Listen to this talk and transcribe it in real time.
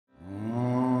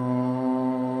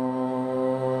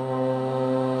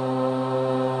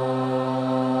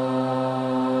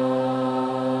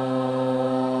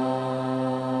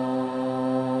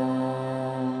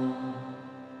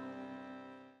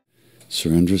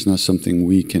Surrender is not something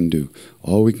we can do.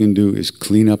 All we can do is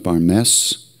clean up our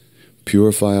mess,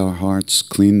 purify our hearts,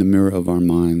 clean the mirror of our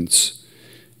minds,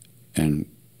 and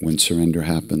when surrender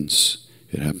happens,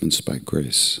 it happens by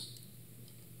grace.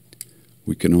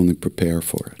 We can only prepare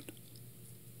for it.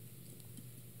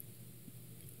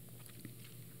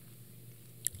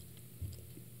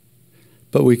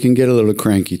 But we can get a little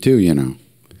cranky too, you know.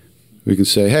 We can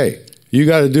say, hey, you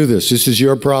got to do this. This is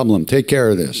your problem. Take care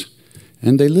of this.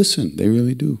 And they listen. They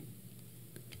really do.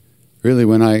 Really,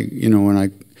 when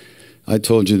I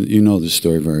told you, you know the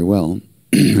story very well.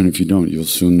 And if you don't, you'll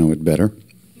soon know it better.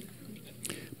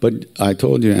 But I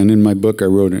told you, and in my book I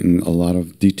wrote it in a lot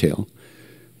of detail.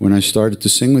 When I started to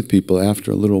sing with people, after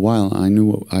a little while, I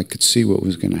knew I could see what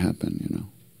was going to happen, you know.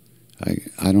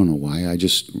 I don't know why.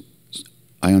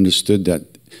 I understood that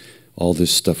all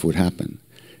this stuff would happen.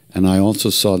 And I also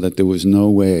saw that there was no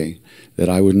way that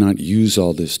I would not use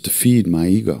all this to feed my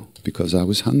ego, because I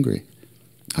was hungry.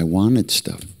 I wanted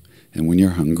stuff. And when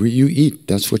you're hungry, you eat.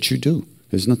 That's what you do.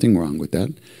 There's nothing wrong with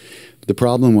that. The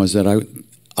problem was that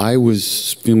I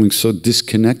was feeling so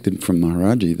disconnected from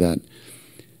Maharajji that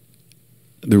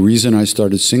the reason I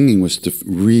started singing was to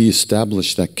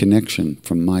reestablish that connection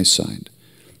from my side.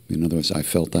 In other words, I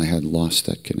felt I had lost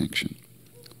that connection.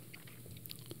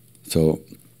 So,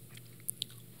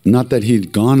 not that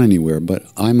he'd gone anywhere, but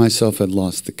I myself had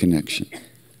lost the connection,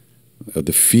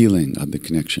 the feeling of the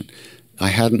connection. I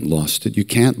hadn't lost it. You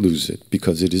can't lose it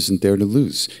because it isn't there to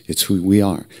lose. It's who we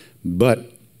are.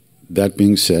 But that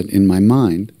being said, in my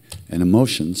mind and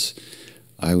emotions,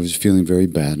 I was feeling very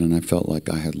bad, and I felt like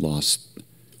I had lost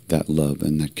that love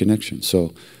and that connection.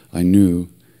 So I knew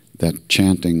that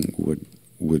chanting would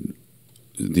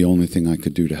the only thing I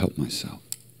could do to help myself.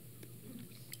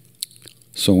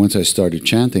 So once I started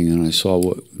chanting and I saw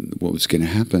what was going to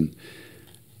happen,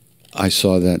 I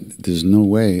saw that there's no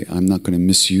way I'm not going to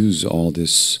misuse all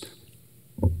this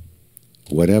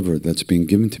whatever that's being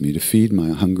given to me to feed my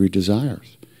hungry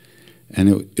desires.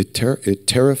 And it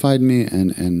terrified me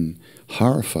and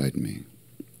horrified me.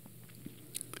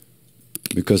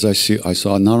 Because I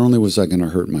saw not only was I going to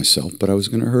hurt myself, but I was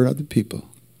going to hurt other people.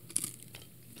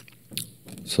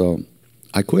 So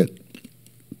I quit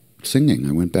singing.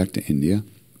 I went back to India,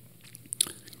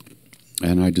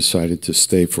 and I decided to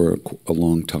stay for a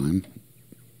long time.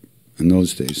 In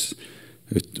those days,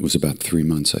 it was about 3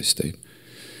 months I stayed.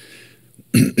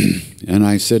 And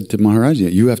I said to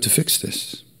Maharajji, you have to fix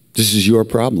this. This is your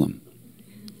problem.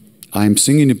 I'm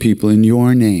singing to people in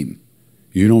your name.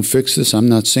 You don't fix this, I'm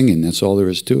not singing. That's all there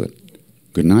is to it.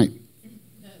 Good night.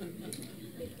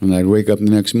 And I'd wake up the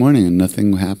next morning and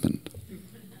nothing happened.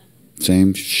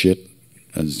 Same shit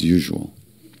as usual.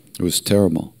 It was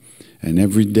terrible. And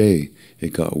every day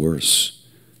it got worse.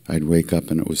 I'd wake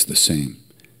up and it was the same.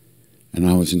 And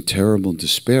I was in terrible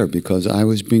despair because I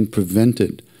was being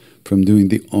prevented from doing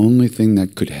the only thing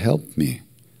that could help me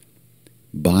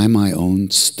by my own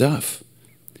stuff,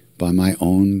 by my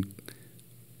own,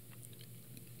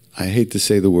 I hate to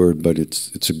say the word, but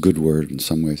it's a good word in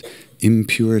some ways,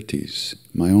 impurities,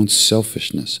 my own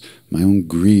selfishness, my own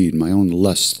greed, my own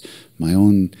lust, my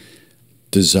own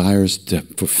desires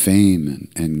for fame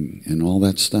and all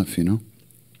that stuff, you know.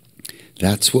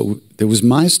 That was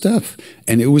my stuff.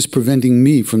 And it was preventing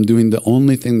me from doing the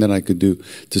only thing that I could do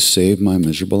to save my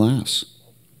miserable ass.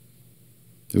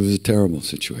 It was a terrible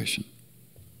situation.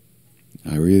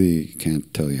 I really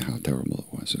can't tell you how terrible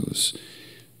it was.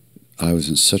 I was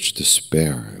in such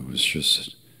despair. It was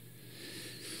just,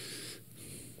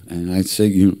 and I'd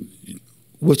say,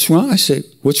 what's wrong? I say,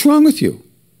 what's wrong with you?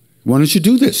 Why don't you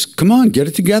do this? Come on, get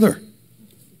it together.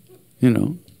 You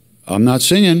know, I'm not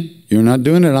singing. You're not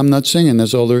doing it. I'm not singing.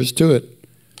 That's all there is to it.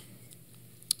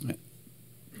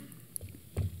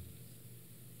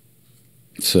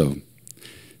 So,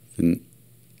 and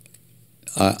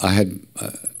I had,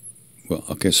 well,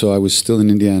 okay, so I was still in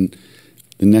India, and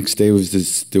the next day there was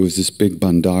this big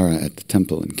bandara at the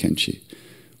temple in Kenchi,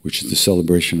 which is the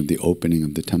celebration of the opening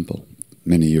of the temple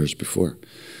many years before.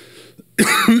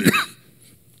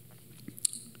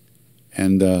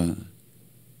 And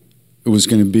it was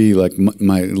going to be like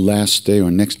my last day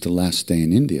or next to last day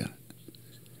in India.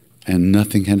 And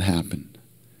nothing had happened.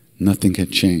 Nothing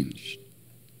had changed.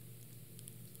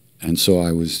 And so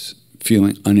I was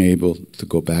feeling unable to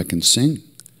go back and sing,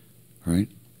 right?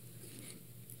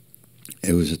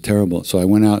 It was a terrible, so I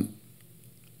went out,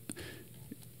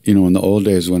 you know, in the old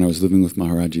days when I was living with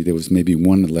Maharajji, there was maybe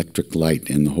one electric light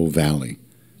in the whole valley.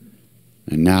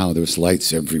 And now there's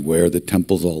lights everywhere. The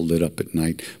temple's all lit up at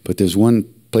night. But there's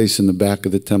one place in the back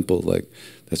of the temple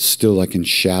that's still like in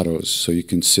shadows, so you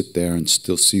can sit there and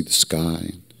still see the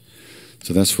sky.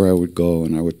 So that's where I would go,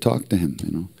 and I would talk to him,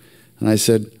 you know. And I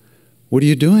said, "What are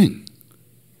you doing?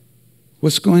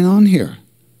 What's going on here?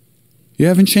 You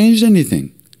haven't changed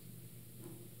anything."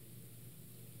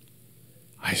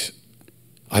 I said,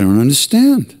 "I don't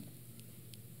understand.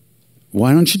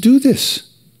 Why don't you do this?"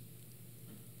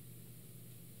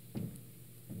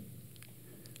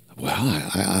 "Well,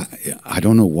 I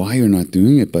don't know why you're not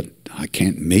doing it, but I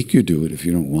can't make you do it if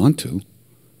you don't want to."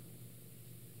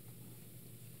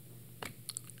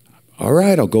 "All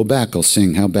right, I'll go back. I'll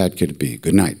sing. How bad could it be?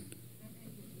 Good night."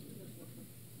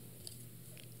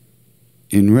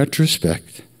 In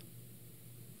retrospect,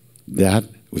 that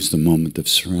was the moment of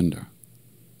surrender.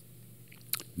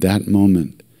 That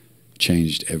moment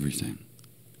changed everything.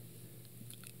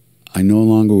 I no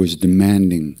longer was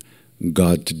demanding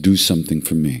God to do something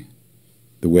for me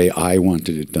the way I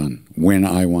wanted it done, when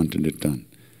I wanted it done.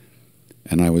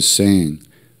 And I was saying,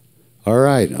 "All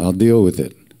right, I'll deal with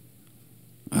it.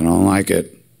 I don't like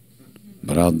it,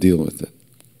 but I'll deal with it."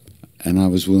 And I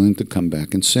was willing to come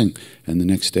back and sing. And the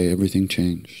next day, everything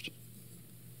changed.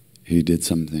 He did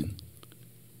something.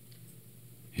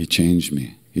 He changed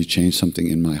me. He changed something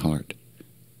in my heart.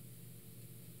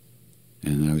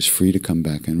 And I was free to come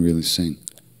back and really sing.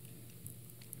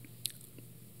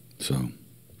 So,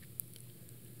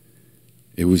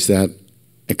 it was that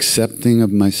accepting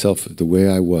of myself the way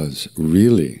I was,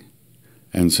 really,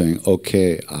 and saying,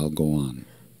 "Okay, I'll go on."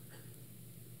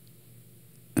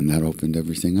 And that opened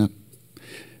everything up.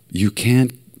 You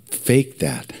can't fake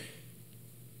that.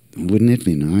 Wouldn't it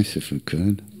be nice if we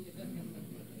could?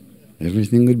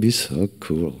 Everything would be so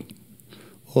cool.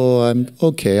 "Oh, I'm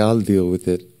okay, I'll deal with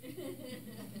it."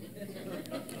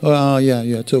 "Oh, yeah,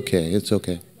 it's okay, it's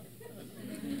okay."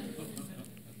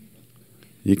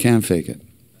 You can't fake it.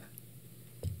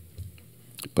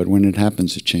 But when it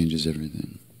happens, it changes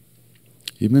everything.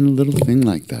 Even a little thing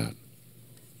like that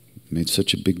made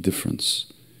such a big difference.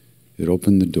 It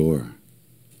opened the door,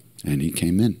 and he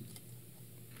came in.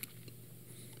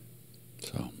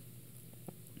 So.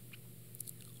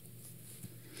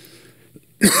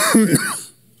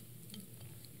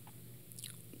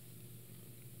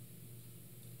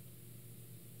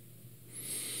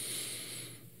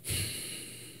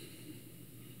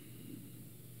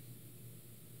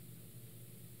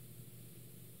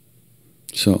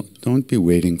 So don't be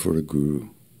waiting for a guru.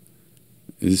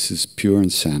 This is pure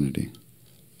insanity,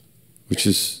 which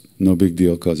is no big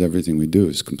deal because everything we do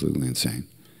is completely insane.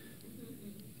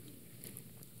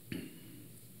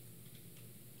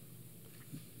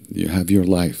 You have your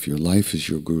life. Your life is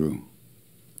your guru.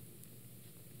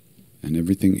 And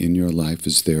everything in your life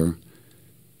is there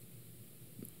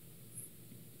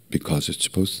because it's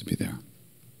supposed to be there.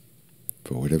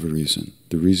 For whatever reason.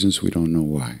 The reasons we don't know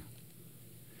why.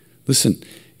 Listen,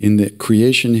 in the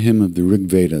creation hymn of the Rig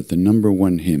Veda, the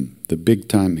 #1 hymn, the big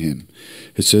time hymn,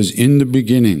 it says, "In the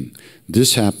beginning,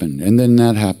 this happened, and then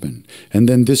that happened, and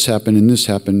then this happened, and this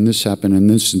happened, and this happened, and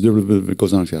this," it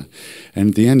goes on. And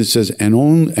at the end it says,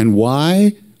 and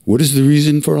why? What is the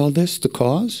reason for all this, the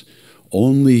cause?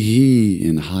 Only he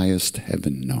in highest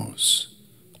heaven knows.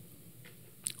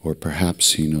 Or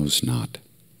perhaps he knows not.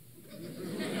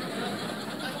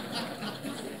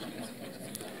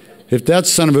 If that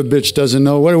son of a bitch doesn't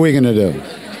know, what are we going to do?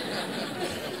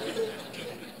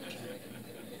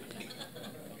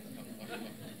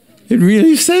 It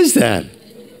really says that.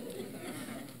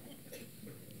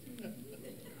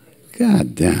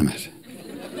 God damn it.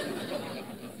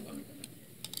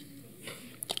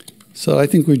 So I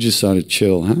think we just ought to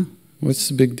chill, huh? What's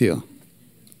the big deal?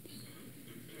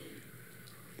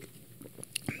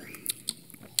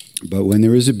 But when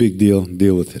there is a big deal,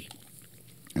 deal with it.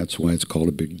 That's why it's called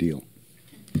a big deal.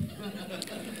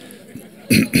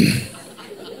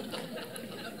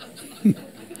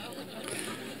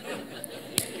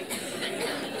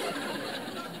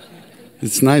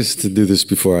 It's nice to do this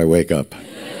before I wake up.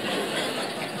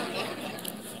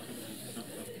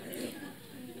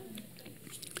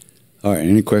 All right,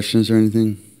 any questions or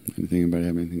anything? Anybody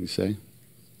have anything to say?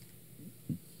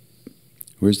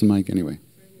 Where's the mic anyway?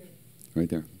 Right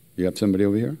there. You have somebody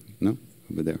over here? No?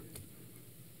 Over there.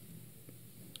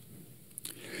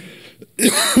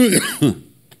 How do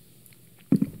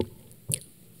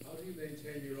you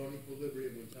maintain your own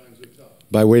equilibrium when times are tough?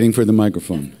 By waiting for the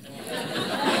microphone.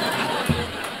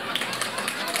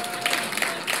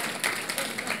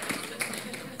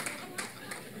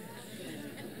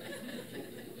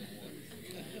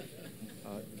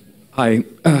 Hi.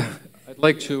 I'd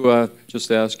like to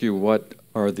just ask you, what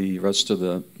are the rest of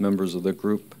the members of the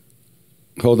group?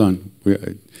 Hold on.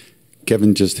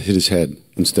 Kevin just hit his head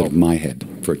instead of my head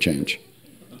for a change.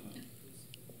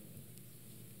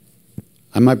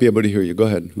 I might be able to hear you. Go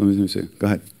ahead. Let me see. Go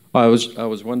ahead. I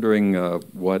was wondering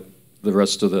what the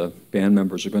rest of the band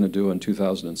members are going to do in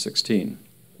 2016.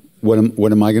 What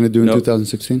am I going to do in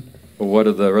 2016? Well, what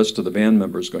are the rest of the band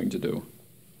members going to do?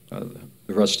 The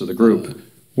rest of the group.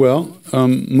 Well,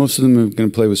 most of them are going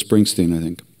to play with Springsteen, I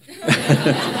think.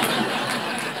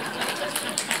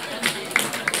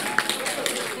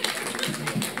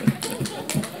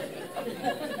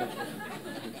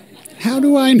 How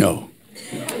do I know?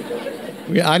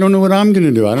 I don't know what I'm going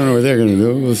to do. I don't know what they're going to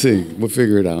do. We'll see. We'll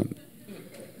figure it out.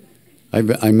 I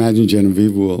imagine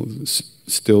Genevieve will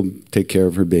still take care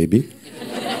of her baby.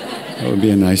 That would be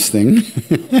a nice thing.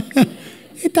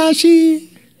 Itashi,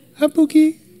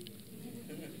 Hapuki.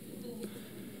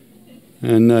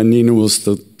 And Nina will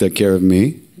still take care of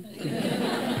me.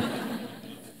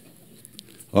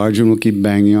 Arjun will keep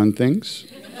banging on things.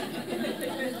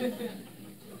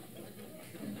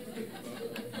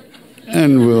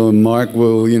 And Mark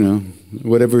will, you know,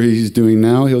 whatever he's doing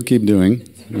now, he'll keep doing.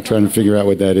 We're trying to figure out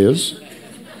what that is.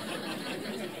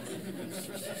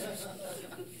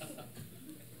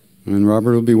 And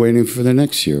Robert will be waiting for the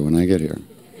next year when I get here.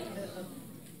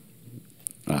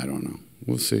 I don't know.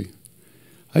 We'll see.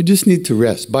 I just need to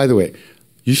rest. By the way,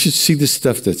 you should see the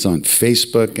stuff that's on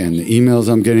Facebook and the emails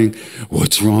I'm getting.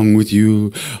 What's wrong with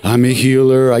you? I'm a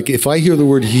healer. If I hear the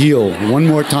word heal one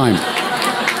more time,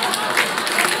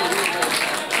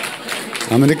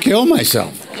 I'm going to kill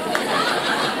myself.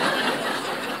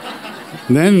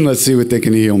 Then let's see what they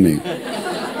can heal me.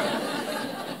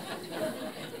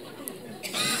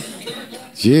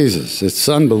 Jesus, it's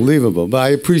unbelievable. But I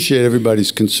appreciate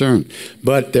everybody's concern.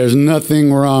 But there's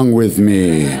nothing wrong with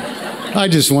me. I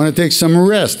just want to take some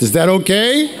rest. Is that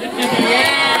okay?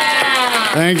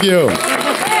 Yeah! Thank you.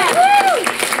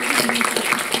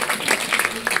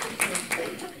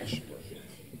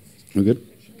 We're good?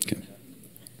 Okay.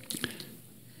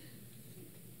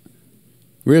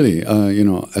 Really, you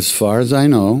know, as far as I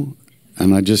know,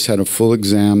 and I just had a full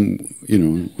exam, you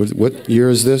know, what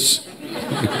year is this?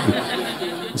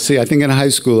 See, I think in high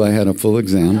school I had a full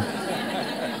exam.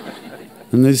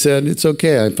 And they said, it's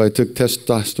okay. If I took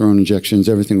testosterone injections,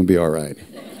 everything will be all right.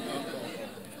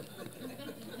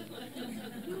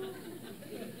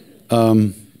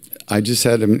 I just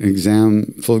had an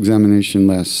exam, full examination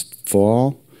last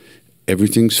fall.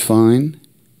 Everything's fine.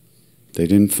 They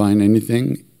didn't find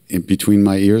anything in between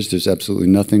my ears. There's absolutely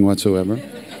nothing whatsoever.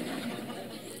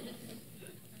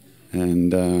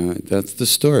 And that's the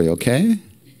story, okay?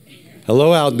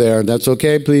 Hello out there. That's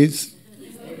okay, please?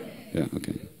 Yeah,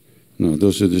 okay. No,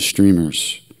 those are the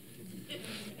streamers.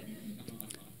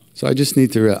 So I just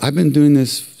need to... I've been doing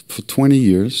this for 20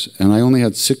 years, and I only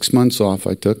had 6 months off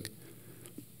I took.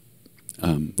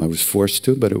 I was forced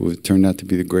to, but it turned out to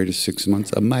be the greatest 6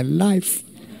 months of my life.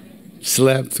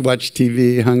 Slept, watched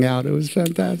TV, hung out. It was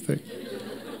fantastic.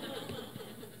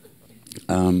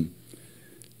 You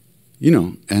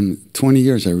know, and 20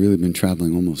 years I've really been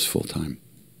traveling almost full time.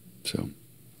 So,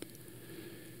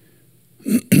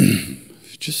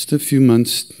 just a few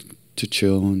months to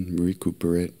chill and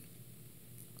recuperate.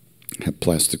 Had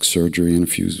plastic surgery and a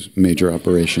few major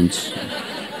operations.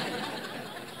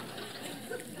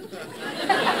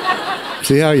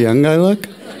 See how young I look?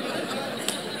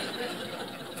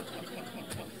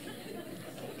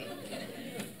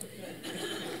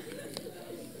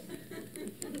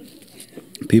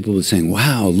 People were saying,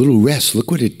 wow, a little rest,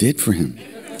 look what it did for him.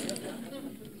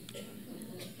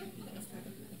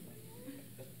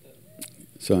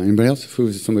 So anybody else?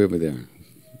 Who's somebody over there?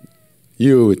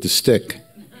 You with the stick.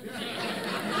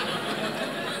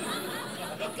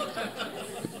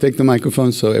 Take the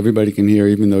microphone so everybody can hear,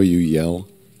 even though you yell.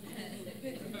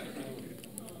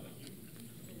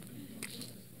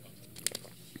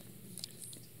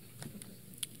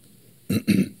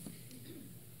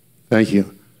 Thank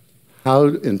you. How,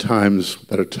 in times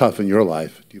that are tough in your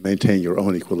life, do you maintain your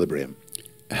own equilibrium?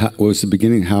 What was the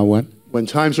beginning? How what? When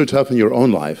times are tough in your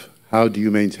own life, how do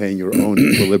you maintain your own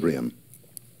equilibrium?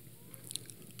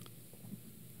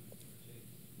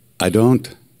 I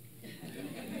don't.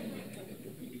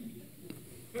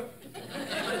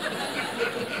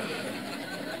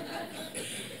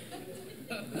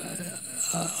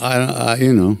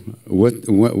 You know,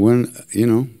 when, you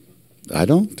know, I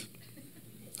don't.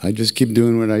 I just keep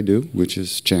doing what I do, which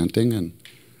is chanting and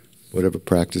whatever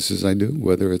practices I do,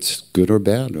 whether it's good or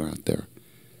bad or out there.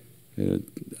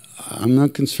 I'm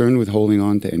not concerned with holding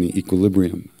on to any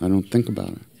equilibrium. I don't think about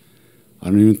it. I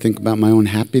don't even think about my own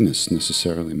happiness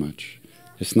necessarily much.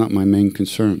 It's not my main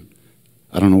concern.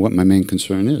 I don't know what my main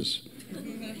concern is,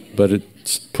 but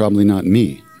it's probably not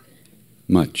me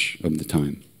much of the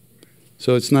time.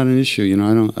 So it's not an issue, you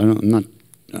know. I'm not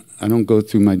I don't go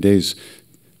through my days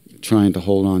trying to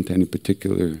hold on to any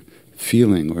particular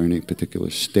feeling or any particular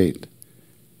state.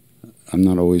 I'm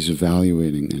not always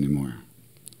evaluating anymore,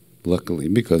 luckily,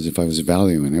 because if I was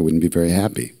evaluating, I wouldn't be very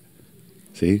happy.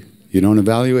 See? You don't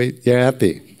evaluate, you're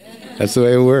happy. That's the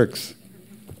way it works.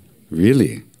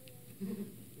 Really.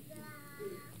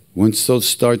 Once those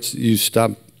starts, you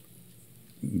stop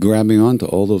grabbing onto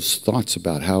all those thoughts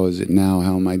about how is it now,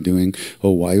 how am I doing,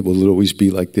 oh, why will it always be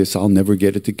like this, I'll never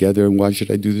get it together, and why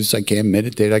should I do this, I can't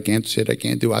meditate, I can't sit, I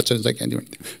can't do asanas, I can't do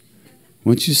anything.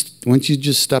 Once you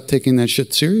just stop taking that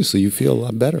shit seriously, you feel a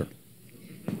lot better.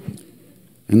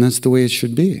 And that's the way it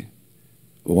should be.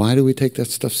 Why do we take that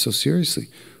stuff so seriously?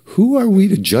 Who are we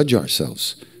to judge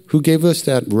ourselves? Who gave us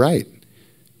that right?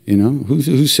 You know,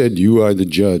 who said you are the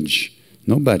judge?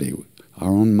 Nobody.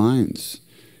 Our own minds.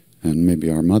 And maybe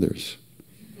our mothers.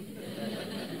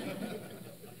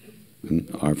 And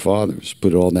our fathers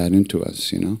put all that into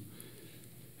us, you know.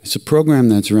 It's a program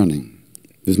that's running.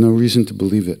 There's no reason to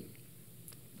believe it,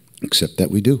 except that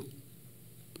we do.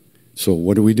 So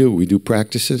what do? We do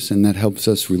practices, and that helps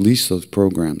us release those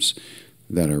programs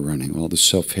that are running, all the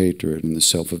self-hatred and the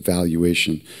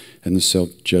self-evaluation and the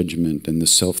self-judgment and the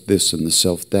self-this and the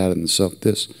self-that and the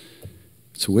self-this.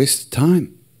 It's a waste of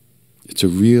time. It's a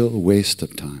real waste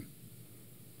of time.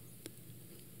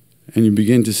 And you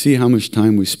begin to see how much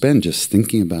time we spend just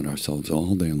thinking about ourselves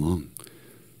all day long.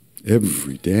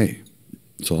 Every day.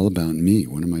 It's all about me.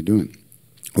 What am I doing?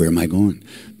 Where am I going?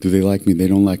 Do they like me? They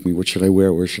don't like me. What should I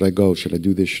wear? Where should I go? Should I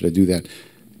do this? Should I do that?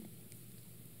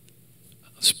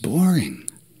 It's boring.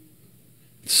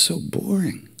 It's so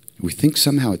boring. We think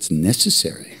somehow it's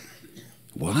necessary.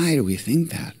 Why do we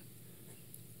think that?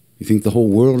 We think the whole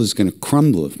world is going to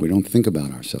crumble if we don't think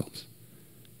about ourselves.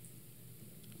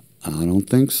 I don't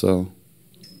think so.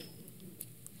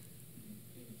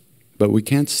 But we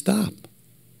can't stop.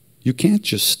 You can't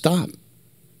just stop.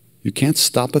 You can't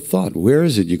stop a thought. Where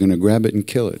is it? You're going to grab it and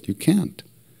kill it. You can't.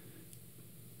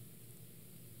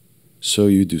 So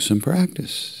you do some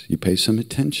practice. You pay some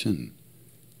attention.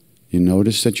 You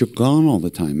notice that you're gone all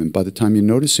the time. And by the time you're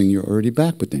noticing, you're already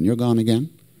back. But then you're gone again.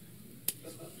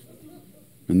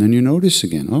 And then you notice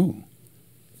again. Oh.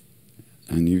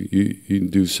 And you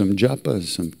do some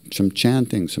japas, some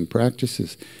chanting, some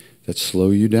practices that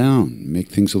slow you down, make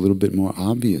things a little bit more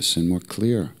obvious and more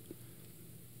clear.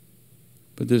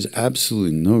 But there's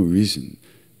absolutely no reason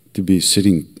to be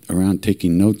sitting around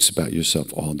taking notes about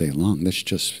yourself all day long. That's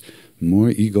just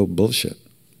more ego bullshit.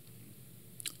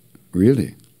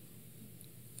 Really.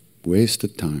 Waste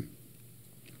of time.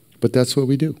 But that's what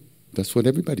we do. That's what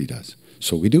everybody does.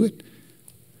 So we do it.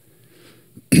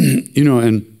 You know,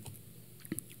 and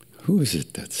who is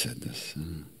it that said this?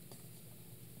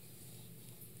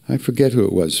 I forget who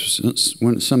it was.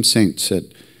 Some saint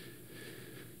said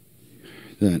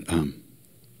that,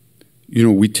 you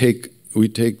know, we take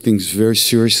things very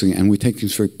seriously and we take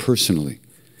things very personally.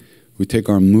 We take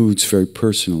our moods very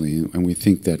personally and we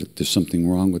think that there's something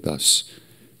wrong with us.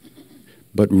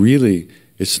 But really,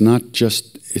 it's not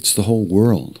just, it's the whole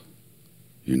world,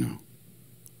 you know.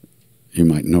 You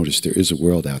might notice there is a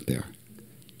world out there.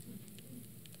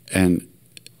 And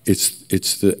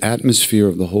it's the atmosphere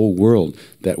of the whole world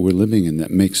that we're living in that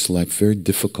makes life very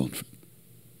difficult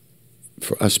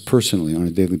for us personally on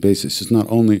a daily basis. It's not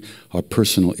only our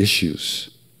personal issues,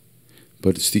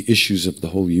 but it's the issues of the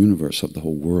whole universe, of the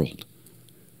whole world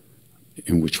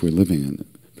in which we're living in.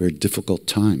 Very difficult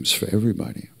times for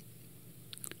everybody.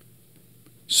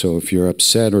 So if you're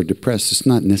upset or depressed, it's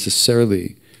not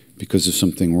necessarily because of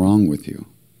something wrong with you.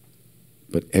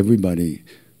 But everybody,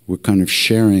 we're kind of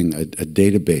sharing a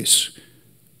database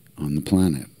on the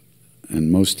planet.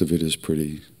 And most of it is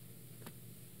pretty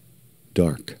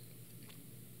dark.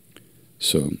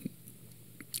 So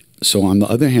on the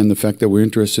other hand, the fact that we're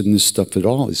interested in this stuff at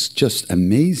all is just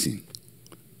amazing.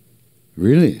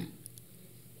 Really.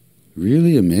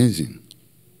 Really amazing.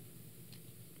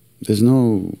 There's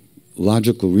no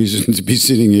logical reason to be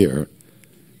sitting here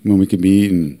when we could be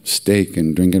eating steak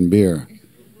and drinking beer.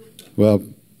 Well,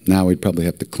 now we'd probably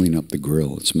have to clean up the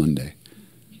grill. It's Monday.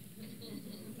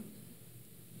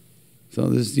 So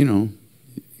there's, you know,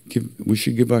 we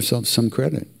should give ourselves some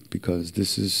credit because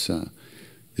this is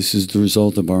the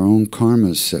result of our own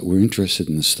karmas that we're interested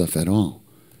in this stuff at all.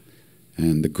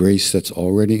 And the grace that's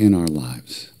already in our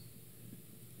lives.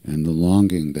 And the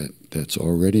longing that's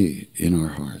already in our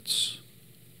hearts.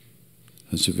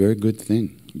 That's a very good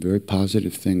thing, a very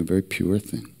positive thing, a very pure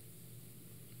thing.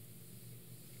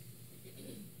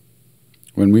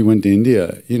 When we went to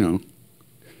India, you know,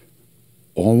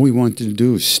 all we wanted to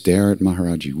do was stare at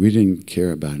Maharajji. We didn't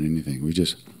care about anything. We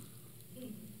just,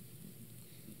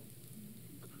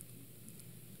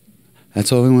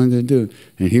 That's all we wanted to do.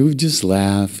 And he would just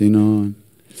laugh, you know.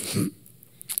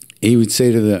 He would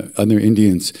say to the other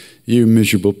Indians, "You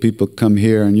miserable people come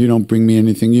here and you don't bring me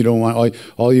anything. You don't want,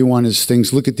 all you want is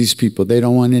things. Look at these people. They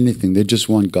don't want anything. They just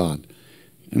want God."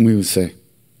 And we would say,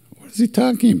 "What is he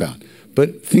talking about?"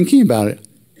 But thinking about it,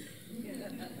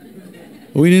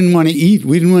 we didn't want to eat.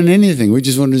 We didn't want anything. We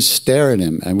just wanted to stare at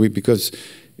him. And because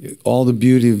all the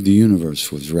beauty of the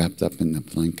universe was wrapped up in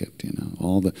that blanket, you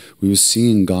know. We were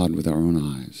seeing God with our own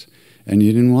eyes. And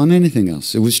you didn't want anything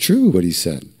else. It was true what he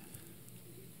said.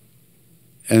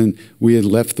 And we had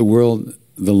left the world,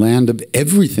 the land of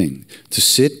everything, to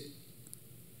sit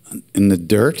in the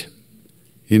dirt,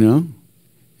 you know,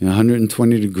 in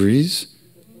 120 degrees,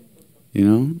 you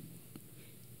know.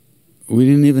 We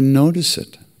didn't even notice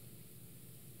it.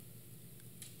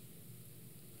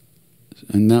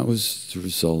 And that was the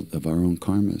result of our own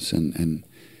karmas. And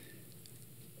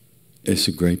it's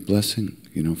a great blessing,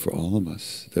 you know, for all of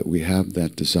us, that we have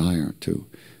that desire to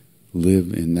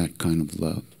live in that kind of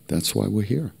love. That's why we're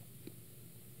here.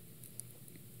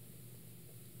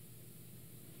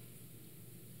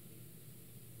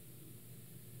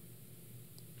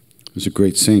 There's a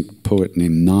great saint poet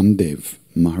named Namdev,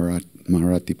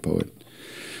 Marathi poet.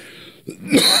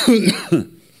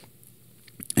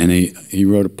 And he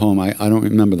wrote a poem. I don't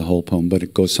remember the whole poem, but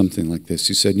it goes something like this.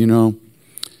 He said, you know,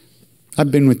 I've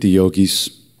been with the yogis.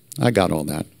 I got all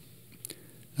that.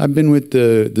 I've been with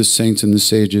the saints and the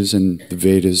sages and the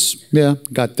Vedas. Yeah,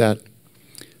 got that.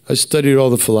 I studied all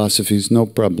the philosophies, no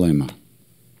problema.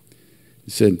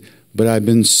 He said, but I've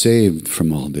been saved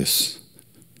from all this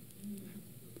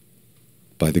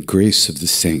by the grace of the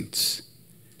saints.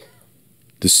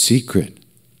 The secret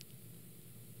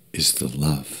is the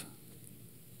love.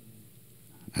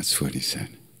 That's what he said.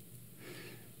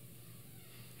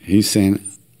 He's saying,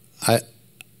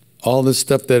 all the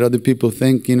stuff that other people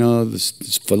think, you know,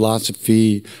 this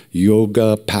philosophy,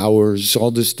 yoga, powers,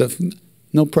 all this stuff,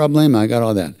 no problem, I got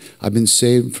all that. I've been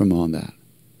saved from all that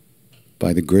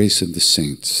by the grace of the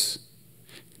saints.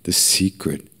 The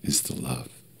secret is the love.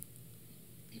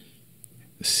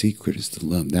 The secret is the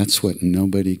love. That's what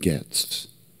nobody gets.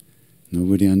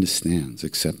 Nobody understands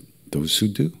except those who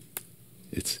do.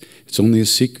 It's only a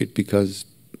secret because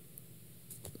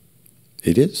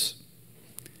it is.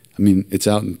 I mean, it's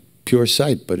out in pure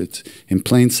sight, but it's in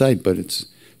plain sight, but it's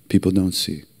people don't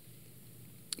see.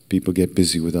 People get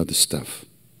busy with other stuff.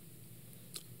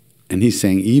 And he's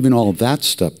saying even all that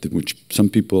stuff, which some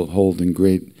people hold in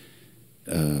great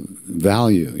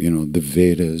value, you know, the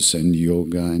Vedas and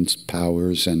yoga and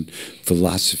powers and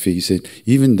philosophies,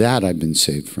 even that I've been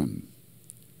saved from.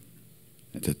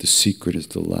 That the secret is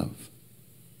the love.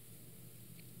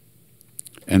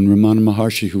 And Ramana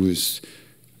Maharshi, who is,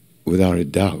 without a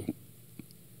doubt,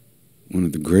 one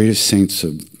of the greatest saints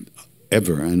of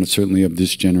ever, and certainly of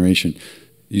this generation,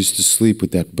 used to sleep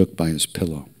with that book by his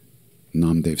pillow,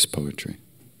 Namdev's poetry.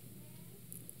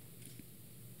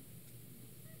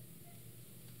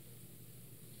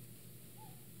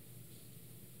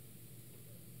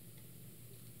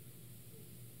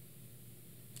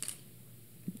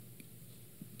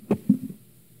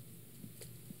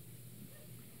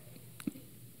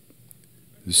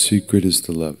 The secret is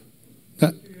the love.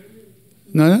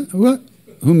 No, what?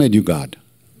 Who made you God?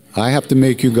 I have to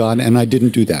make you God, and I didn't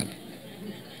do that.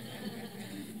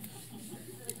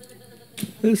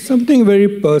 There's something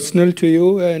very personal to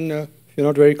you, and if you're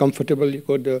not very comfortable, you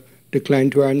could decline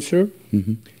to answer.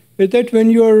 Mm-hmm. Is that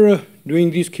when you're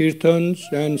doing these kirtans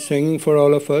and singing for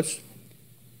all of us,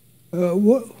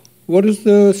 what is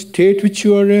the state which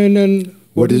you are in, and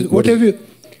what have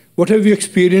you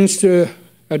experienced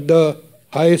at the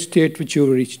highest state which you've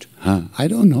reached? I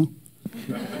don't know.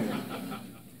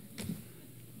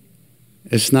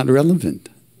 It's not relevant.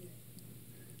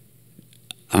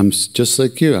 I'm just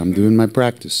like you. I'm doing my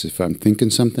practice. If I'm thinking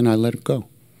something, I let it go.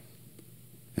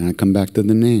 And I come back to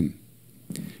the name.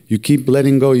 You keep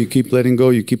letting go, you keep letting go,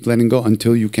 you keep letting go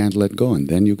until you can't let go, and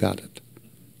then you got it.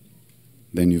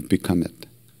 Then you've become it.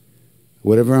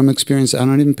 Whatever I'm experiencing, I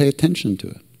don't even pay attention to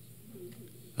it.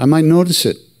 I might notice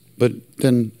it, but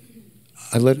then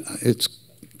I let it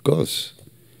goes.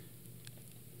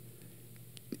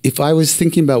 If I was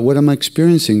thinking about what am I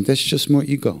experiencing, that's just more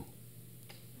ego,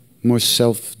 more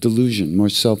self-delusion, more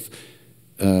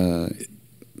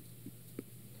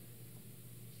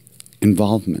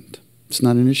self-involvement. It's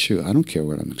not an issue. I don't care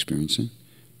what I'm experiencing.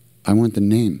 I want the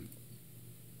name.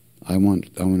 I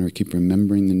want to keep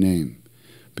remembering the name,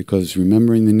 because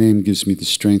remembering the name gives me the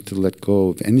strength to let go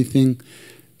of anything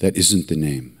that isn't the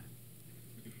name.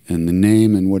 And the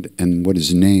name and what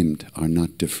is named are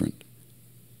not different.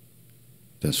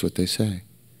 That's what they say.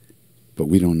 But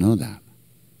we don't know that.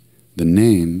 The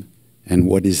name and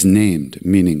what is named,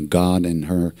 meaning God and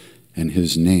her and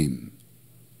his name,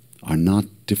 are not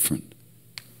different.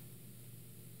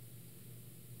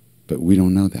 But we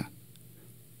don't know that.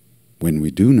 When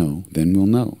we do know, then we'll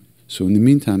know. So in the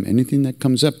meantime, anything that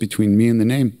comes up between me and the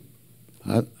name,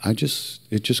 it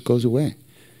just goes away.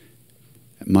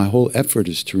 My whole effort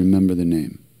is to remember the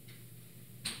name.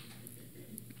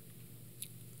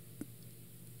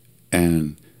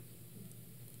 And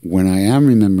when I am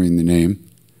remembering the name,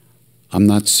 I'm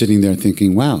not sitting there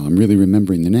thinking, wow, I'm really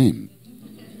remembering the name.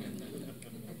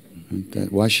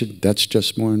 That's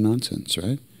just more nonsense,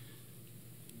 right?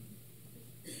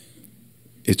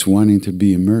 It's wanting to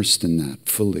be immersed in that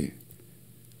fully.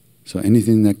 So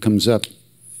anything that comes up,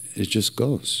 it just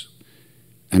goes.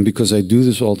 And because I do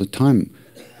this all the time,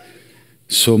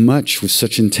 so much with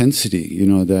such intensity,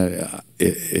 that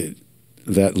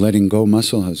that letting go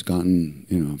muscle has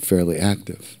gotten, fairly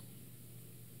active.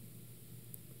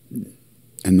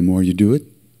 And the more you do it,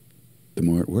 the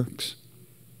more it works.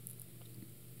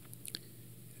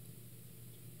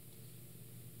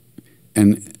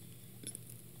 And,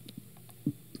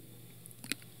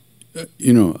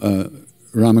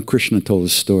 Ramakrishna told a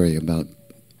story about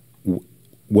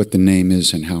what the name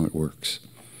is and how it works.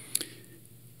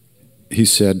 He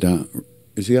said,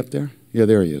 is he up there? Yeah,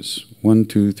 there he is. 1,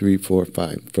 2, 3, 4,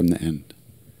 5 from the end.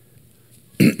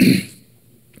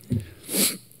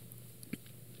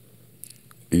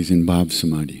 He's in Bhav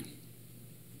Samadhi.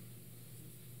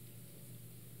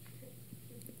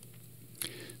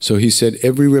 So he said,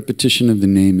 every repetition of the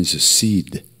name is a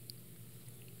seed.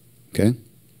 Okay?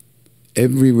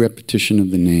 Every repetition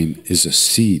of the name is a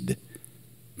seed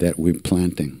that we're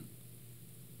planting.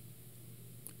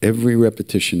 Every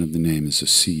repetition of the name is a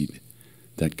seed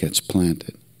that gets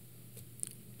planted.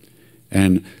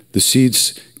 And the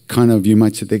seeds you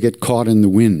might say, they get caught in the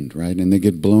wind, right? And they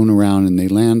get blown around and they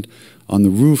land on the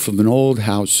roof of an old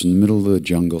house in the middle of the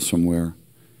jungle somewhere.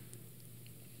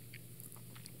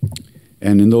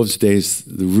 And in those days,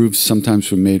 the roofs sometimes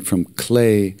were made from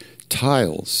clay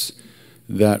tiles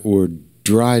that were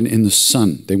dried in the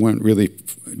sun. They weren't really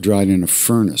dried in a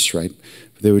furnace, right?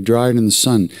 They were dried in the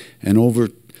sun, and over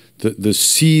the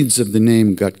seeds of the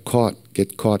name get caught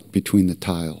between the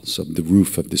tiles of the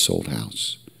roof of this old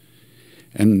house.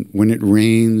 And when it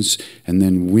rains, and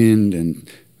then wind and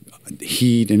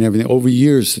heat and everything, over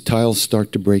years the tiles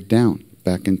start to break down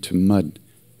back into mud.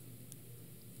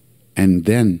 And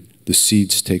then the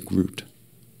seeds take root,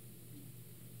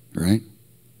 right?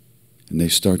 And they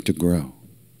start to grow.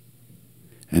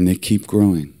 And they keep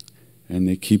growing, and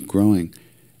they keep growing,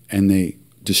 and they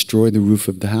destroy the roof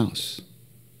of the house.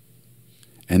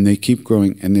 And they keep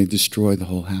growing, and they destroy the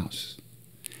whole house.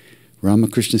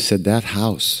 Ramakrishna said that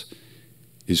house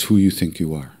is who you think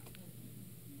you are.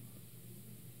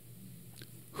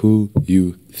 Who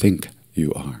you think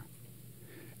you are.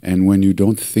 And when you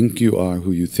don't think you are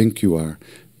who you think you are,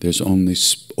 there's only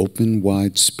open,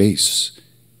 wide space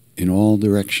in all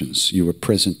directions. You are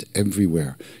present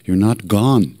everywhere. You're not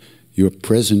gone. You're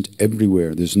present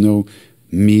everywhere. There's no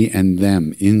me and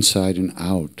them, inside and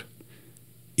out,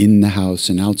 in the house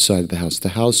and outside of the house. The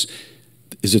house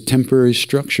is a temporary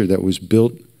structure that was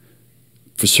built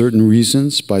for certain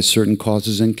reasons by certain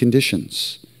causes and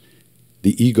conditions.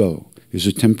 The ego is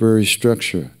a temporary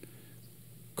structure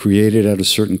created out of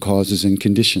certain causes and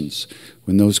conditions.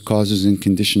 When those causes and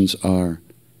conditions are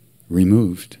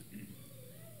removed,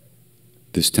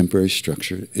 this temporary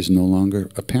structure is no longer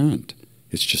apparent.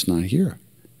 It's just not here.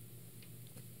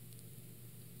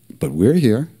 But we're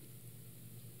here.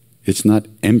 It's not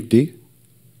empty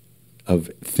of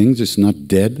things. It's not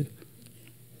dead.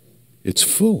 It's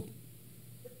full.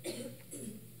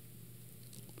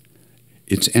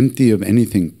 It's empty of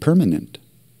anything permanent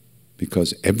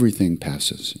because everything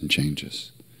passes and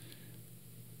changes.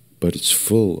 But it's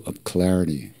full of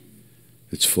clarity.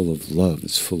 It's full of love.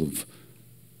 It's full of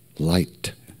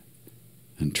light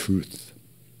and truth.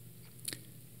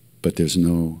 But there's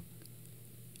no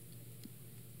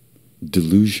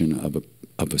delusion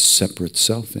of a separate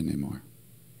self anymore.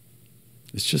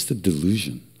 It's just a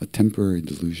delusion, a temporary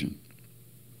delusion.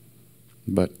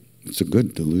 But it's a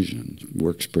good delusion. It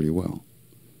works pretty well.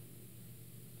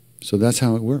 So that's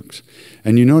how it works.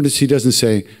 And you notice he doesn't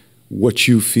say what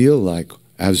you feel like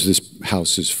as this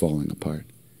house is falling apart.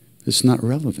 It's not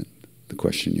relevant, the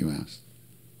question you asked.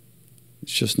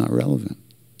 It's just not relevant.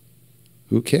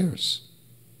 Who cares?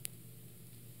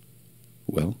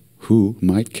 Well, who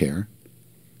might care,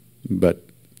 but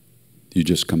you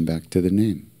just come back to the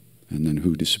name, and then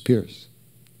who disappears.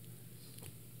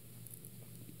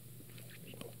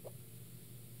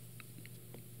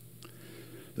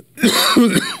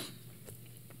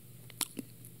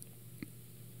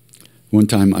 One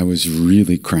time I was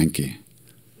really cranky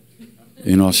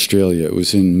in Australia. It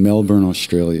was in Melbourne,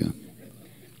 Australia.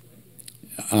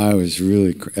 I was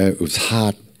really, it was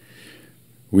hot.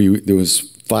 There was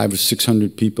 500 or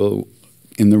 600 people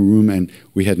in the room, and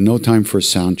we had no time for a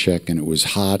sound check, and it was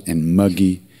hot and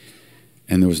muggy,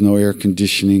 and there was no air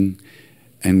conditioning,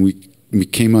 and we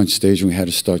came on stage and we had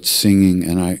to start singing,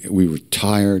 and we were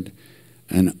tired,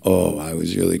 and oh, I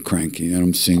was really cranky, and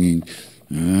I'm singing,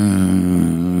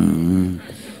 and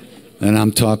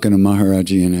I'm talking to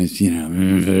Maharajji, and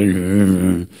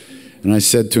and I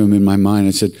said to him in my mind,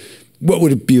 I said, what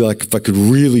would it be like if I could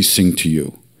really sing to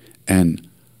you? And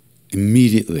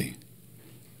immediately,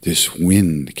 this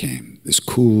wind came, this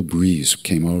cool breeze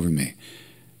came over me,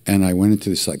 and I went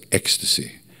into this like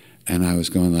ecstasy, and I was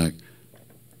going like,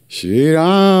 Shri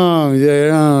Ram, Jai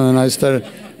Ram, and I started,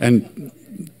 and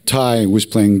Ty was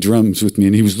playing drums with me,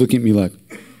 and he was looking at me like,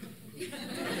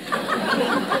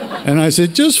 and I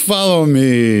said, just follow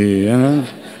me, and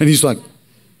he's like,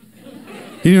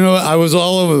 I was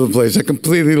all over the place. I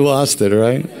completely lost it,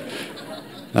 right?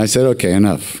 I said, okay,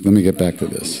 enough. Let me get back to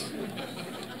this.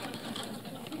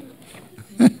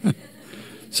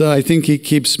 So I think he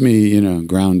keeps me,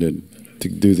 grounded to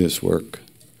do this work,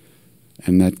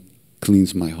 and that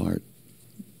cleans my heart.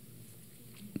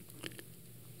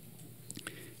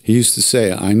 He used to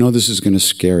say, I know this is going to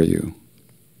scare you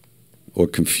or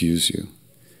confuse you.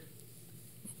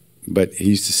 But he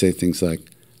used to say things like,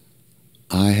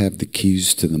 I have the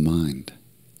keys to the mind.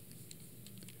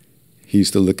 He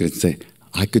used to look at it and say,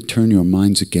 I could turn your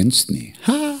minds against me.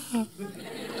 Ha!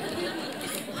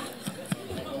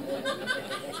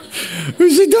 We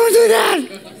said, don't do that!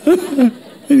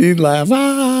 And he'd laugh,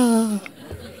 ah!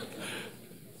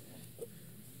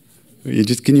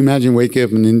 Can you imagine waking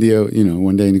up in India,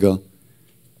 one day and you go,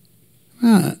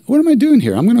 what am I doing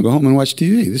here? I'm going to go home and watch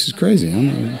TV. This is crazy.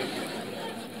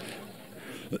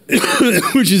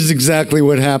 Which is exactly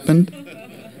what happened.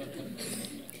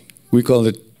 We call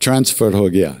it transfer ho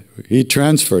gaya. He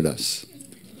transferred us.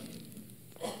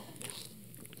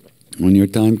 When your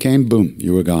time came, boom,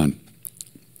 you were gone.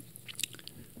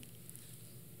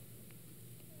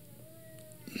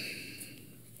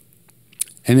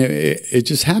 And it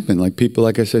just happened. Like people,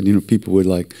 like I said, people would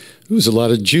like, there was a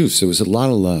lot of juice. There was a lot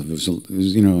of love. It was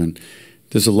and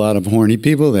there's a lot of horny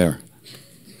people there.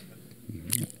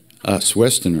 Us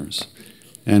Westerners,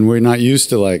 and we're not used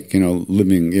to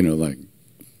living,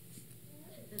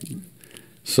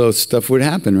 so stuff would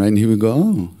happen, right? And he would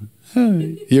go,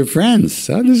 oh, you're friends.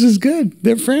 Oh, this is good.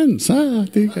 They're friends. And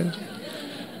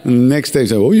the next day, he'd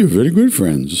say, oh, you're very good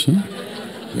friends. Huh?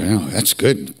 Yeah, that's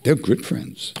good. They're good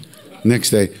friends.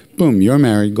 Next day, boom, you're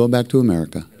married. Go back to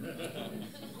America.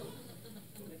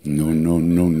 No, no,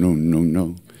 no, no, no,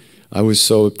 no. I was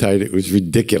so uptight, it was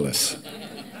ridiculous.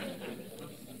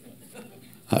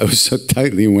 I was so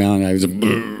tightly wound. I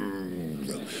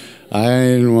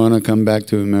didn't want to come back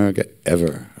to America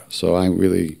ever. So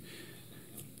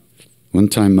one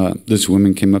time this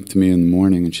woman came up to me in the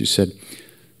morning and she said,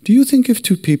 do you think if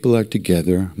two people are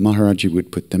together, Maharajji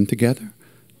would put them together?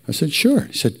 I said, sure.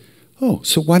 He said, oh,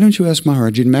 so why don't you ask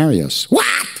Maharajji to marry us? What?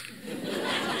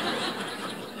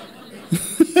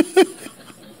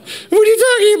 What are you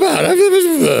talking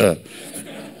about?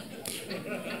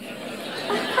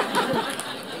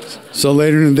 So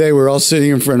later in the day, we're all sitting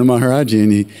in front of Maharajji,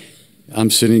 and I'm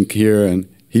sitting here, and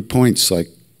he points like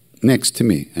next to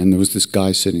me, and there was this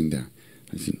guy sitting there.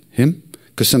 I said, him?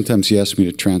 Because sometimes he asked me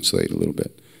to translate a little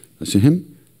bit. I said,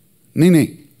 him? Nee,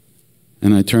 nee.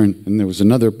 And I turned, and there was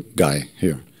another guy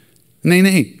here. Nee,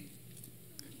 nee.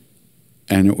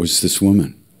 And it was this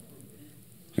woman,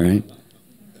 right?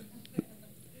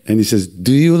 And he says,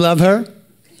 do you love her?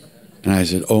 And I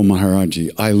said, oh, Maharajji,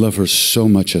 I love her so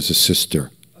much as a sister.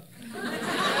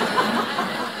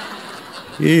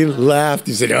 He laughed.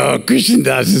 He said, oh, Krishna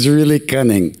Das is really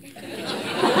cunning.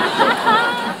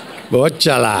 Bahut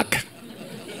chalak.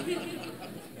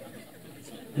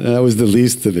 That was the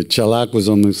least of it. Chalak was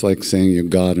almost like saying you're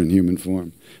God in human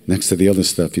form, next to the other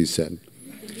stuff he said.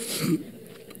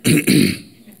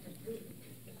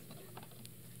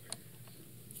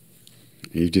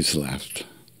 He just laughed.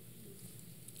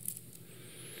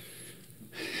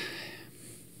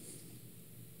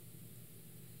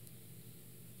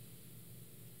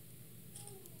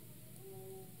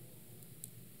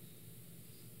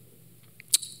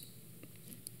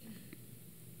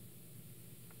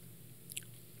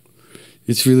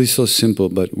 It's really so simple,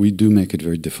 but we do make it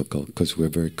very difficult because we're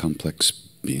very complex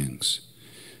beings.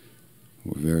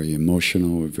 We're very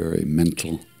emotional, we're very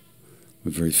mental,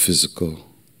 we're very physical.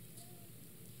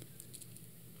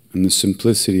 And the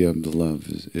simplicity of the love,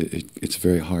 it's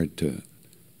very hard to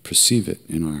perceive it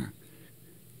in our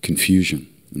confusion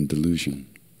and delusion.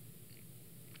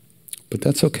 But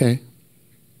that's okay.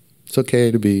 It's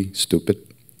okay to be stupid.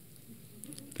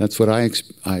 That's what that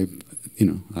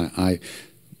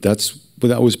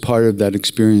was part of that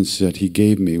experience that he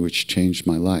gave me, which changed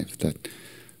my life. That,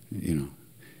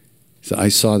 so I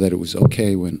saw that it was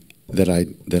okay that I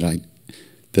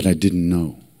didn't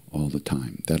know all the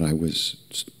time, that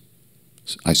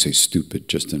I say stupid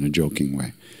just in a joking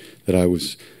way, that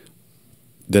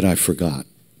I forgot,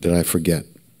 that I forget.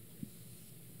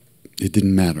 It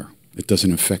didn't matter. It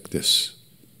doesn't affect this.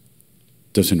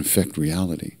 It doesn't affect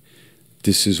reality.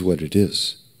 This is what it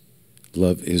is.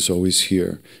 Love is always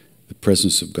here. The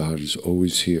presence of God is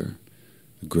always here.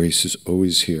 The grace is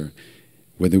always here.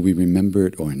 Whether we remember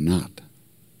it or not,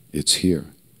 it's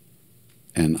here.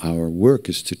 And our work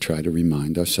is to try to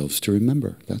remind ourselves to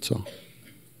remember. That's all.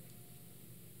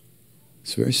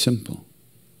 It's very simple.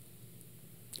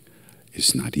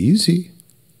 It's not easy,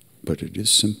 but it is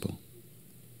simple.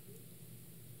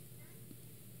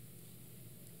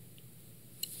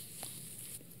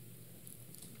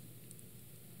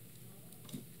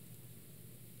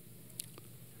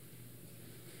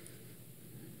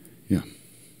 Yeah.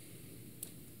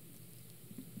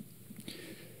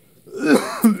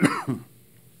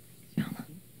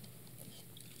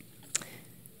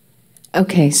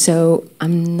 Okay, so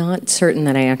I'm not certain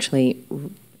that I actually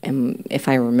am, if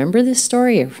I remember this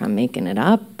story or if I'm making it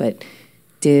up, but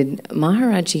did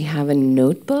Maharajji have a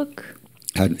notebook?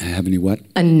 Have any what?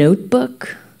 A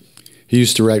notebook? He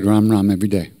used to write Ram Ram every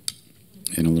day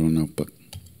in a little notebook.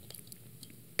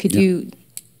 Could you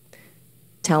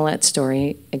tell that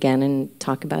story again and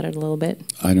talk about it a little bit?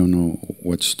 I don't know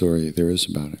what story there is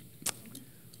about it.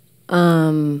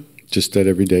 Just that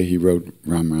every day he wrote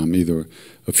Ram Ram, either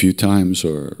a few times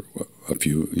or a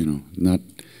few, not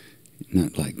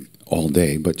like all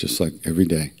day, but just like every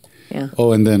day. Yeah.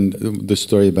 Oh, and then the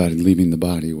story about him leaving the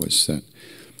body was that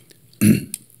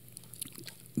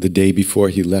the day before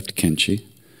he left Kenchi,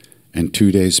 and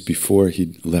 2 days before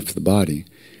he left the body,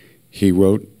 he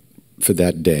wrote for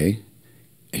that day,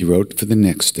 he wrote for the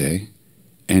next day,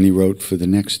 and he wrote for the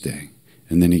next day.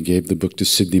 And then he gave the book to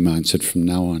Siddhima and said, from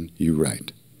now on, you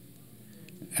write.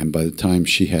 And by the time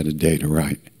she had a day to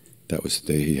write, that was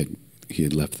the day he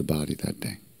had left the body that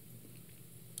day.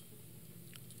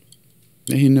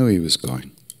 And he knew he was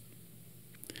going.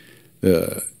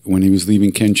 When he was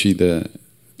leaving Kenchi,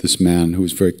 this man who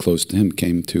was very close to him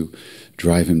came to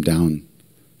drive him down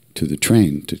to the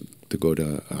train to go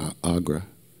to Agra.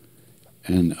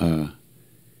 And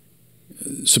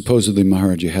supposedly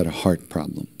Maharajji had a heart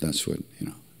problem. That's what,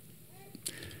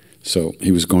 So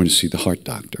he was going to see the heart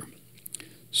doctor.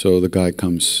 So the guy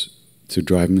comes to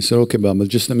drive him and said, okay, Baba,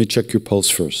 just let me check your pulse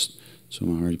first. So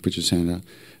Maharajji puts his hand out.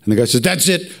 And the guy says, that's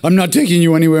it. I'm not taking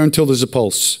you anywhere until there's a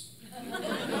pulse.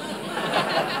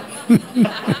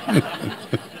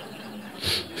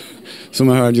 So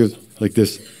Maharajji was like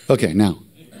this. Okay, now.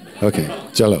 Okay,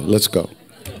 Chalo, let's go.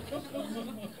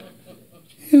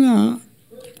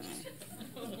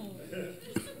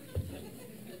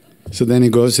 So then he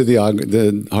goes to the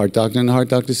heart doctor, and the heart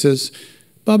doctor says,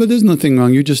 Baba, there's nothing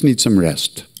wrong. You just need some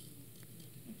rest.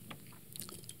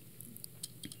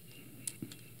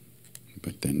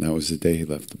 But then that was the day he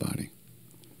left the body.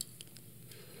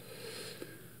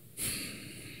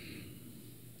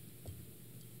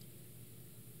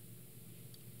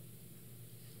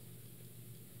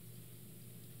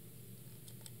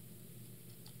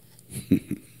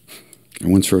 I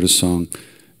once heard a song,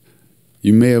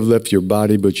 you may have left your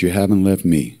body, but you haven't left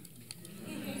me.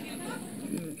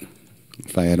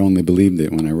 If I had only believed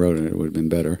it when I wrote it, it would have been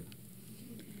better.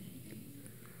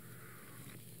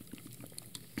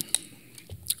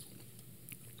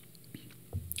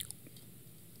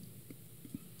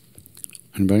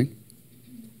 Anybody?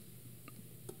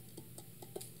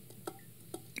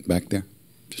 Back there,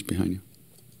 just behind you.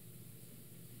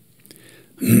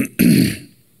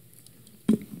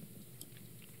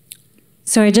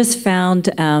 So I just found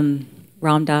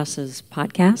Ram Dass's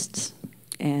podcasts,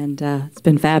 and it's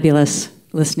been fabulous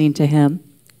listening to him.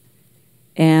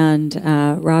 And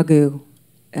Raghu,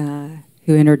 who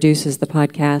introduces the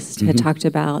podcast, had talked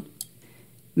about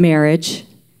marriage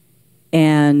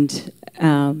and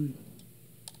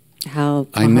how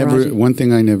one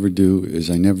thing I never do is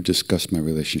I never discuss my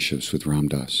relationships with Ram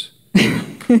Dass.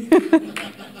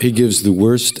 He gives the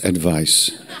worst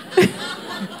advice.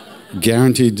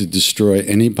 Guaranteed to destroy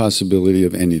any possibility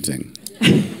of anything.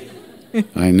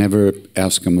 I never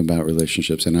ask him about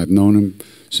relationships, and I've known him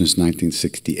since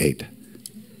 1968.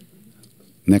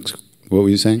 Next What were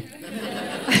you saying?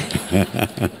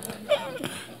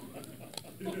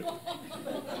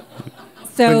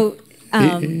 So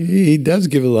he does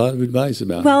give a lot of advice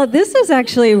about it. well, this is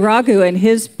actually Raghu and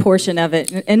his portion of it,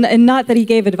 and not that he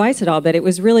gave advice at all, but it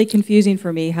was really confusing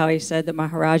for me how he said that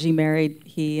Maharajji married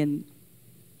he and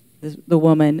the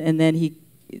woman, and then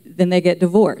they get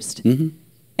divorced. Mm-hmm.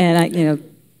 And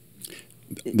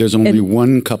There's only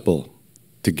one couple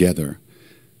together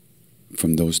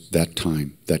from that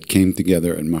time that came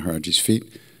together at Maharajji's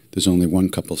feet. There's only one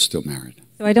couple still married.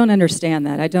 So I don't understand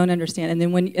that. I don't understand. And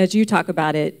then as you talk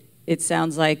about it, it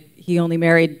sounds like he only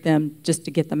married them just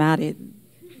to get them out of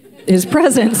his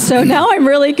presence. So now I'm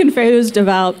really confused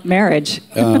about marriage.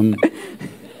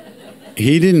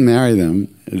 He didn't marry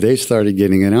them. They started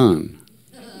getting it on.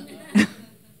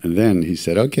 And then he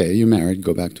said, okay, you're married,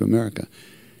 go back to America.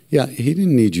 Yeah, he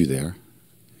didn't need you there.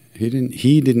 He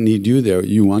didn't need you there.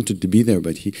 You wanted to be there,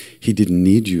 but he didn't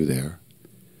need you there.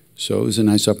 So it was a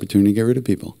nice opportunity to get rid of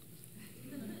people.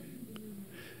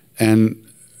 And,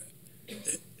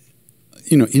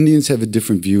 Indians have a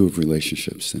different view of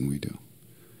relationships than we do.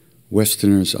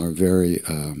 Westerners are very...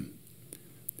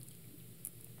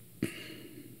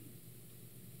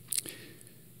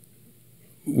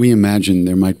 we imagine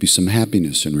there might be some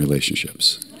happiness in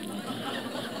relationships.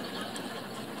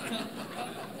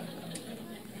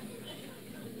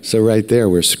 So right there,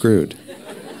 we're screwed.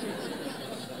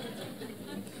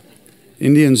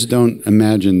 Indians don't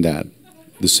imagine that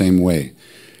the same way.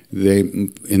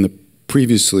 In the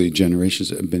previously generations,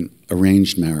 have been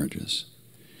arranged marriages.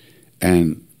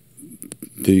 And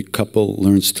the couple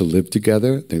learns to live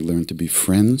together, they learn to be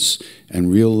friends,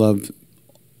 and real love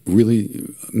really,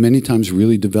 many times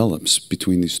really develops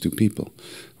between these two people.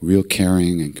 Real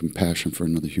caring and compassion for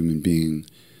another human being,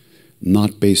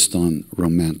 not based on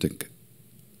romantic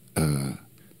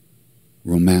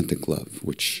love,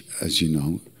 which, as you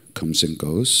know, comes and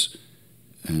goes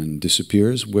and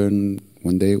disappears when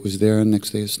one day it was there and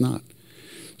next day it's not.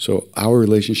 So our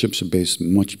relationships are based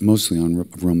mostly on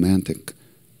romantic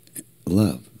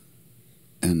love.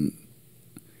 And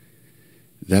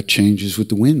that changes with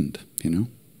the wind,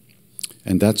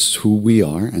 And that's who we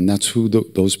are, and that's who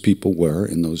those people were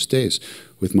in those days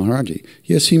with Maharajji.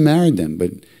 Yes, he married them,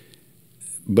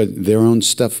 but their own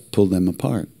stuff pulled them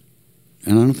apart.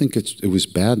 And I don't think it was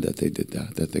bad that they did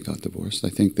that they got divorced. I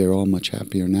think they're all much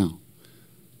happier now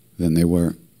than they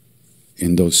were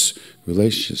in those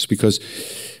relationships. Because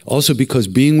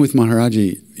being with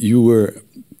Maharajji, you were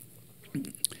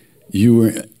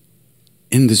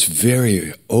in this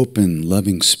very open,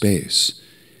 loving space,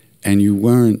 and you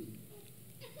weren't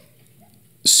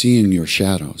seeing your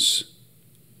shadows,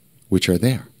 which are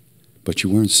there, but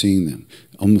you weren't seeing them,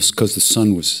 almost because the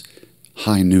sun was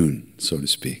high noon, so to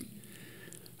speak.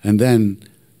 And then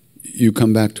you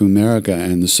come back to America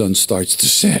and the sun starts to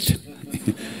set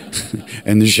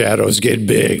and the shadows get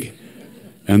big.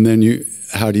 And then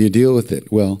how do you deal with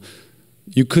it? Well,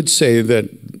 you could say that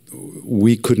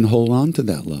we couldn't hold on to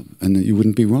that love, and that you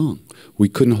wouldn't be wrong. We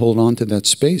couldn't hold on to that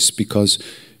space because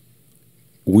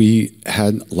we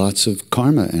had lots of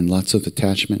karma and lots of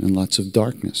attachment and lots of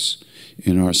darkness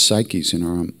in our psyches, in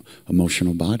our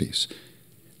emotional bodies.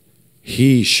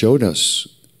 He showed us,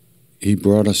 he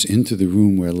brought us into the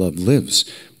room where love lives.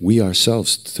 We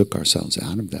ourselves took ourselves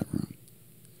out of that room.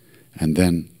 And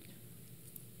then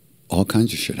all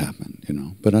kinds of shit happened,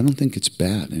 But I don't think it's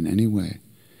bad in any way.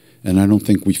 And I don't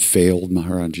think we failed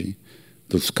Maharajji.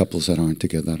 Those couples that aren't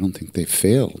together, I don't think they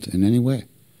failed in any way.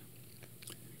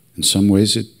 In some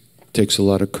ways, it takes a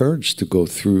lot of courage to go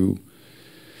through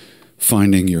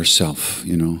finding yourself,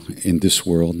 in this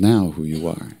world now, who you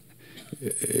are.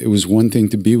 It was one thing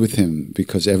to be with him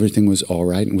because everything was all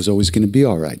right and was always going to be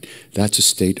all right. That's a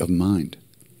state of mind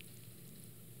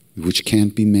which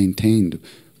can't be maintained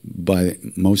by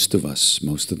most of us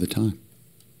most of the time.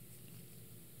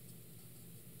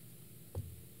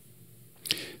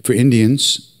 For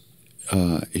Indians,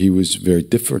 he was very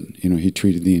different. He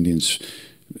treated the Indians,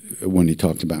 when he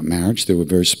talked about marriage, there were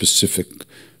very specific,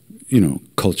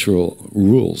 cultural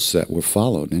rules that were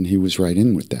followed, and he was right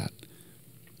in with that.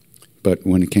 But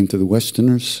when it came to the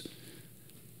Westerners,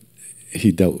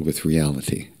 he dealt with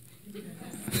reality,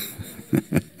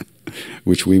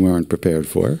 which we weren't prepared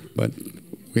for, but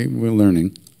we were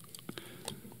learning.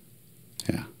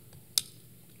 Yeah.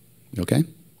 Okay?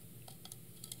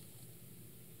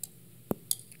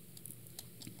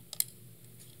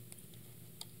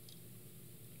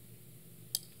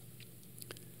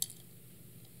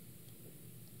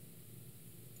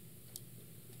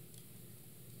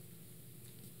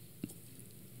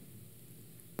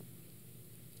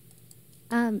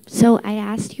 So I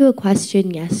asked you a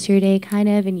question yesterday, kind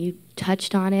of, and you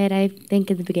touched on it, I think,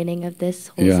 at the beginning of this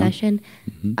whole session.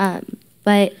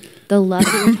 But the love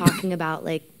that you're talking about,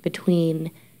 like,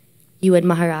 between you and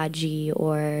Maharajji,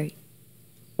 or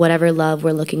whatever love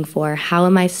we're looking for, how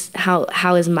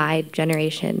is my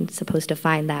generation supposed to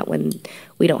find that when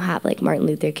we don't have, like, Martin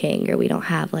Luther King, or we don't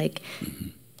have, like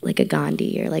a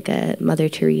Gandhi, or like a Mother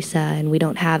Teresa, and we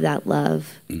don't have that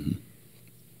love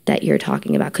that you're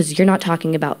talking about? Because you're not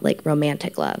talking about, like,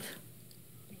 romantic love.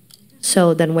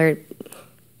 So then where,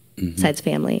 besides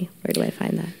family, where do I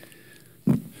find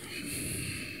that?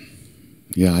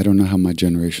 Yeah, I don't know how my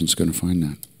generation's going to find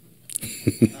that.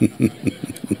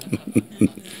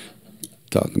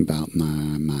 Talking about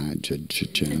my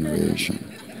generation.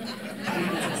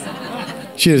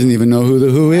 She doesn't even know who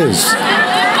the Who is.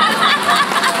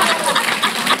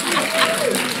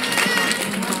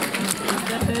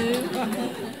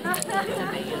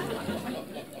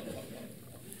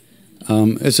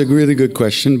 It's a really good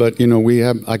question, but you know,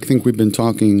 I think we've been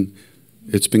talking.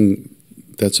 That's been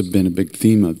a big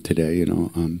theme of today. You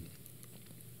know.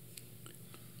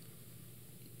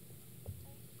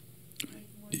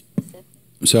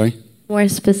 Sorry. More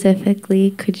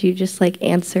specifically, could you just, like,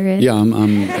 answer it? Yeah, I'm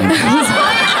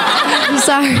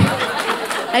sorry.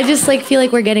 I just, like, feel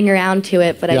like we're getting around to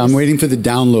it, but I'm waiting for the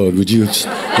download. Would you? It's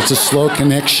a slow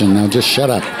connection. Now just shut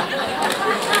up.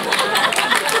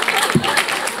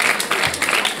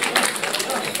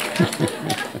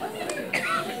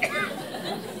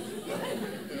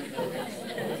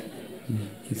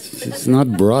 It's not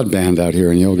broadband out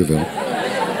here in Yogaville.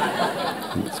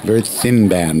 It's a very thin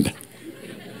band.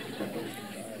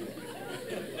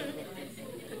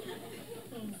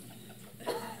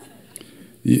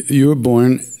 You were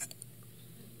born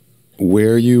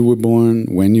where you were born,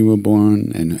 when you were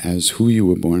born, and as who you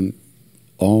were born,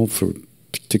 all for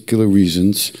particular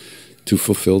reasons to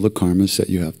fulfill the karmas that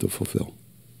you have to fulfill.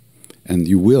 And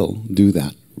you will do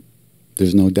that.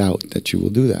 There's no doubt that you will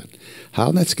do that.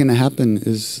 How that's going to happen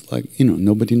is, like, you know,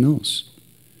 nobody knows.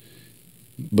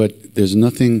 But there's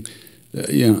nothing,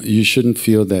 you know, you shouldn't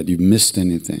feel that you've missed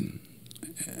anything.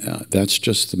 That's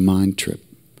just a mind trip.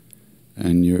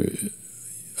 And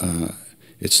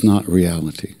it's not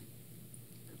reality.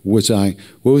 What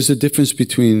was the difference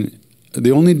between,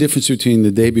 the only difference between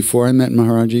the day before I met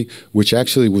Maharajji, which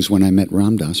actually was when I met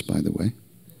Ramdas, by the way,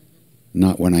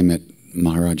 not when I met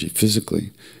Maharajji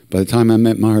physically. By the time I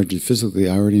met Maharajji physically,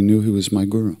 I already knew he was my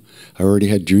guru. I already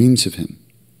had dreams of him.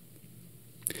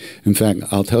 In fact,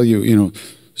 I'll tell you, you know,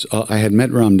 I had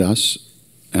met Ramdas,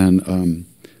 and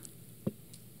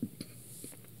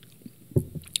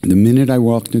the minute I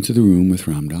walked into the room with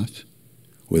Ramdas,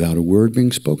 without a word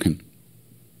being spoken,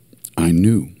 I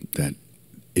knew that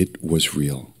it was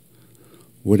real.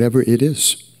 Whatever it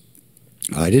is.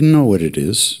 I didn't know what it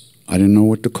is. I didn't know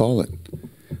what to call it.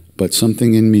 But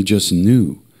something in me just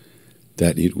knew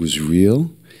that it was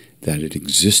real, that it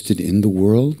existed in the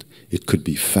world, it could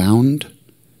be found,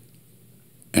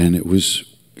 and it was,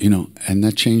 you know, and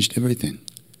that changed everything.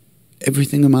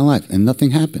 Everything in my life. And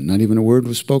nothing happened. Not even a word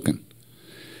was spoken.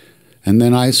 And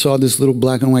then I saw this little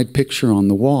black and white picture on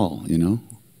the wall, you know,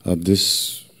 of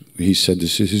this. He said,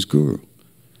 this is his guru.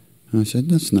 And I said,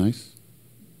 that's nice,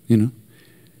 you know.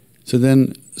 So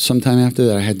then, sometime after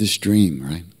that, I had this dream,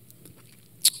 right?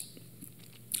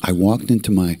 I walked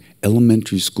into my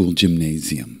elementary school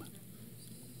gymnasium.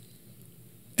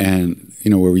 And, you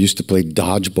know, where we used to play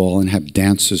dodgeball and have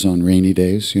dances on rainy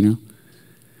days, you know.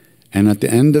 And at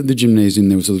the end of the gymnasium,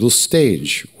 there was a little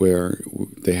stage where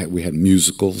we had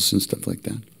musicals and stuff like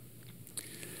that.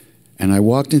 And I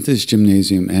walked into this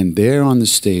gymnasium, and there on the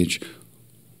stage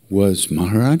was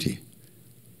Maharajji.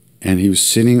 And he was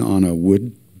sitting on a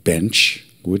wood bench,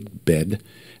 wood bed,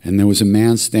 and there was a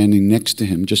man standing next to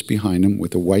him, just behind him,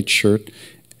 with a white shirt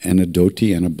and a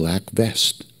dhoti and a black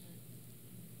vest.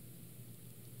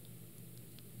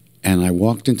 And I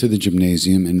walked into the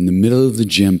gymnasium, and in the middle of the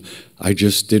gym, I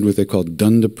just did what they call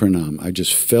danda pranam. I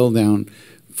just fell down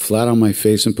flat on my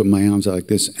face and put my arms out like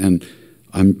this, and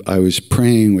I was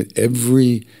praying with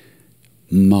every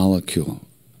molecule,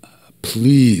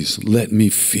 please let me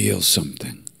feel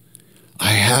something. I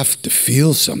have to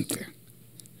feel something.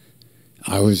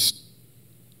 I was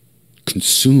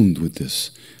consumed with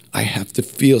this. I have to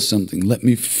feel something. Let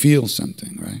me feel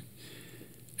something, right?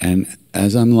 And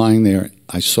as I'm lying there,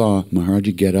 I saw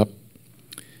Maharajji get up.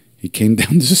 He came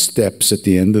down the steps at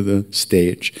the end of the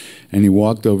stage, and he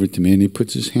walked over to me, and he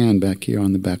puts his hand back here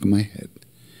on the back of my head.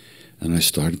 And I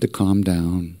started to calm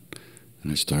down,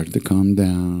 and I started to calm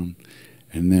down,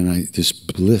 and then this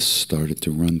bliss started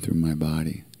to run through my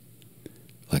body.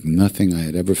 like nothing I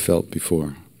had ever felt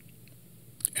before.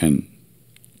 And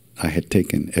I had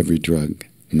taken every drug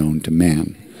known to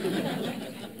man.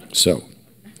 So,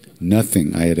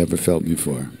 nothing I had ever felt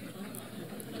before.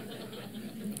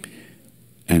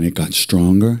 And it got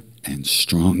stronger and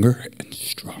stronger and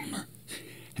stronger.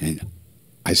 And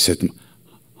I said to him,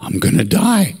 I'm going to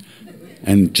die.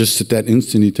 And just at that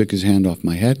instant, he took his hand off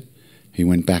my head. He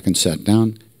went back and sat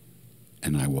down,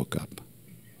 and I woke up.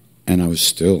 And I was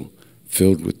still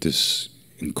filled with this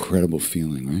incredible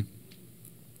feeling, right?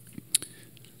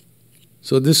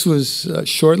 So this was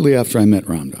shortly after I met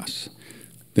Ram Dass.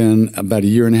 Then about a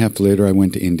year and a half later, I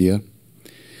went to India.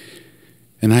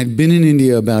 And I'd been in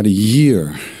India about a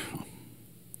year.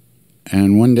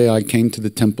 And one day I came to the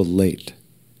temple late.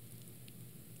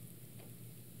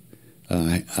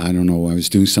 I don't know, I was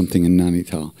doing something in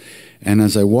Nainital. And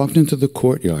as I walked into the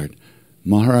courtyard,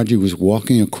 Maharajji was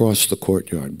walking across the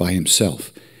courtyard by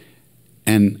himself.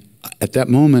 And at that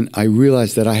moment, I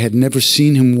realized that I had never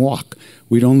seen him walk.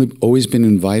 We'd always been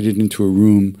invited into a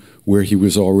room where he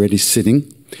was already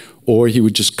sitting, or he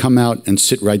would just come out and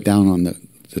sit right down on the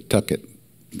tucket,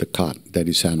 the cot that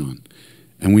he sat on.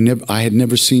 And I had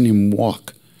never seen him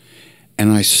walk.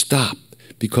 And I stopped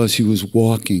because he was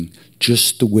walking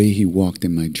just the way he walked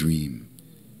in my dream.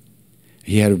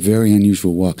 He had a very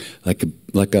unusual walk, like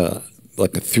a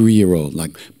 3-year-old,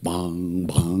 like bong,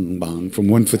 bong, bong, from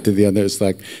one foot to the other. It's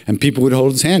like, and people would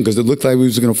hold his hand because it looked like he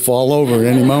was going to fall over at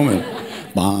any moment.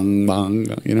 Bong, bong,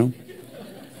 you know.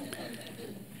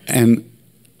 And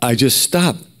I just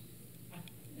stopped.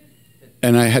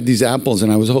 And I had these apples,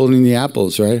 and I was holding the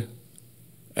apples, right?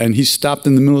 And he stopped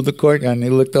in the middle of the courtyard, and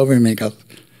he looked over at me and goes,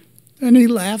 and he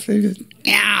laughed. And he just,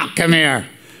 yeah, come here.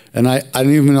 And I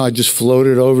didn't even know, I just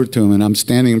floated over to him, and I'm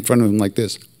standing in front of him like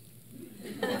this.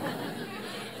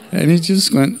 And he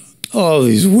just went, oh,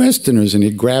 these Westerners. And he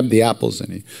grabbed the apples,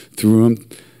 and he threw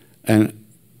them.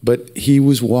 But he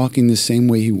was walking the same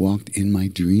way he walked in my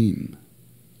dream.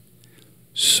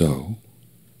 So,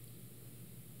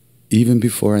 even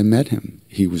before I met him,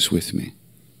 he was with me.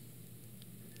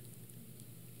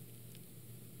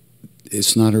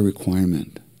 It's not a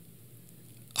requirement.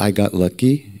 I got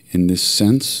lucky in this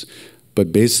sense,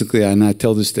 but basically, and I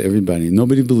tell this to everybody,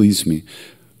 nobody believes me.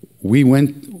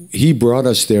 He brought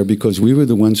us there because we were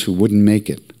the ones who wouldn't make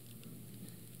it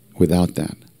without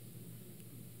that.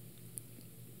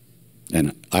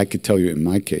 And I could tell you in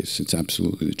my case, it's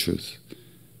absolutely the truth.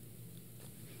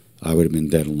 I would have been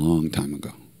dead a long time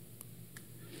ago.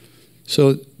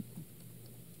 So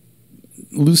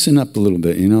loosen up a little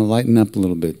bit, lighten up a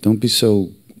little bit. Don't be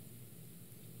so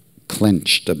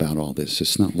clenched about all this.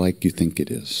 It's not like you think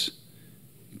it is.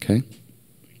 Okay?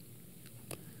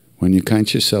 When you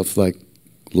catch yourself like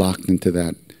locked into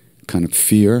that kind of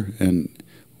fear and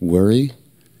worry,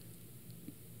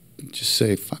 just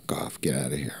say, fuck off, get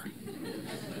out of here.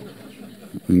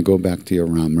 And go back to your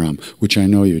Ram Ram, which I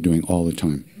know you're doing all the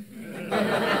time.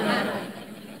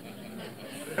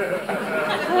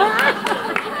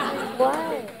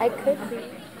 What? I could be.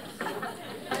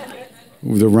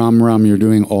 The Ram Ram you're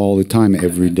doing all the time,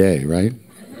 every day, right?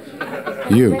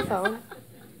 You. My phone.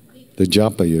 The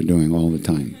japa you're doing all the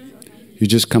time. You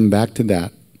just come back to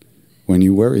that when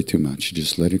you worry too much. You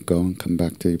just let it go and come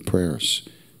back to your prayers,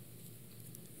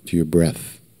 to your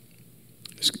breath.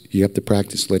 You have to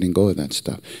practice letting go of that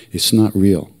stuff. It's not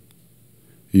real.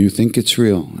 You think it's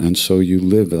real, and so you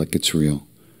live like it's real.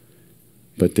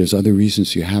 But there's other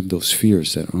reasons you have those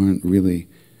fears that aren't really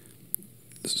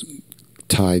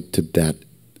tied to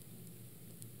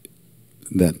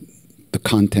the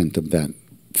content of that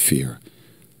fear.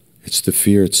 It's the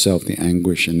fear itself, the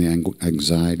anguish and the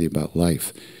anxiety about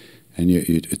life. And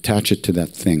you attach it to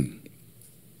that thing.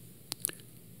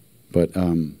 But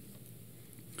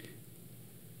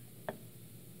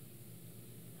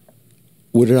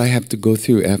what did I have to go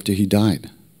through after he died?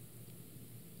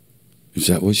 Is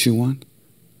that what you want?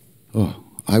 Oh,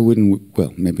 I wouldn't,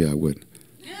 well, maybe I would.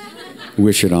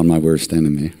 Wish it on my worst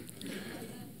enemy.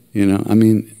 I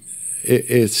mean,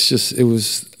 it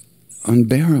was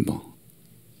unbearable,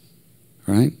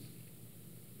 right?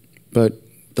 But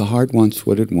the heart wants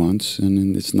what it wants,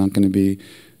 and it's not going to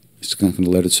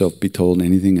let itself be told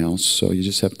anything else, so you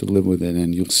just have to live with it,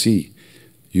 and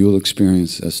you'll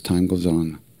experience as time goes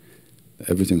on,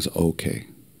 everything's okay,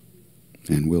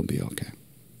 and will be okay.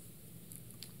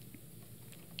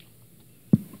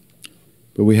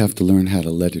 But we have to learn how to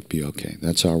let it be okay.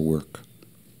 That's our work.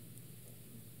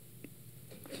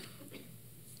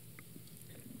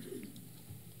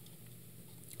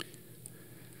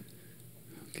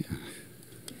 Okay.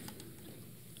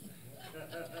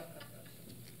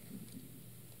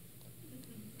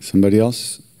 Somebody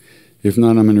else? If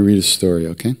not, I'm going to read a story,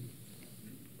 okay?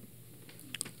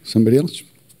 Somebody else?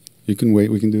 You can wait.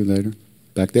 We can do it later.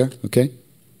 Back there, okay?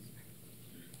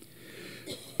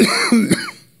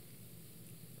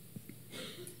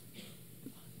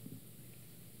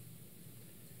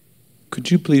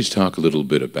 Could you please talk a little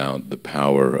bit about the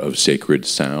power of sacred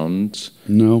sounds?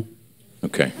 No.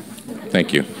 Okay.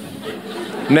 Thank you.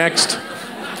 Next.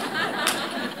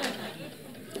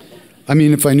 I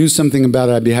mean, if I knew something about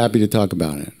it, I'd be happy to talk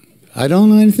about it. I don't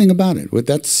know anything about it. Well,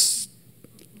 that's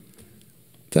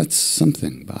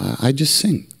something. I just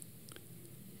sing.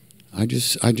 I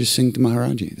just sing to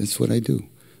Maharajji. That's what I do.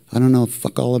 I don't know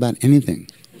fuck all about anything.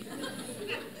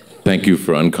 Thank you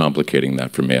for uncomplicating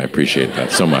that for me. I appreciate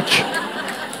that so much.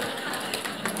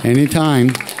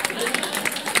 Anytime.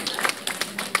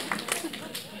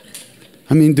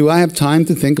 I mean, do I have time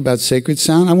to think about sacred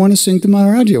sound? I want to sing to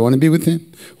Maharajji. I want to be with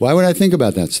him. Why would I think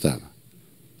about that stuff?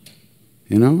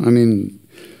 You know, I mean,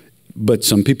 but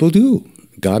some people do.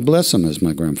 God bless them, as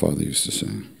my grandfather used to say.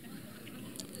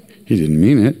 He didn't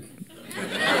mean it.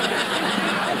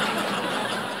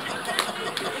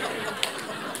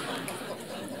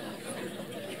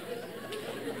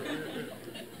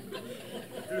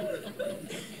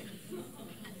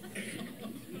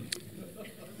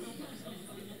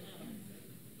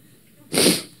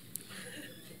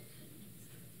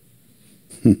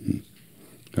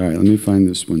 All right, let me find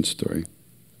this one story.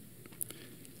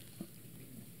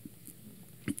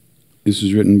 This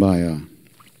is written by a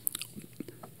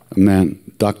man,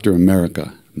 Dr.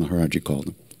 America, Maharajji called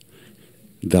him.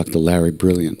 Dr. Larry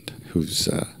Brilliant, who's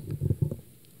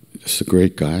just a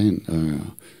great guy. And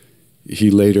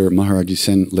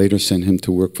Maharajji later sent him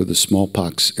to work for the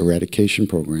smallpox eradication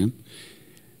program,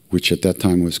 which at that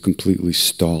time was completely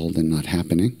stalled and not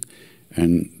happening.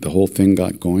 And the whole thing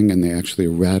got going, and they actually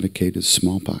eradicated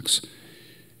smallpox.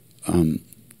 I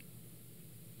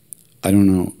don't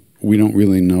know. We don't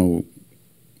really know.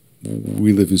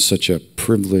 We live in such a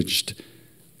privileged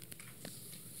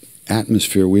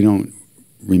atmosphere. We don't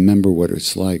remember what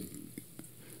it's like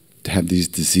to have these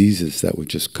diseases that would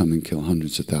just come and kill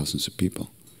hundreds of thousands of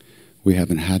people. We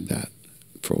haven't had that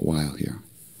for a while here.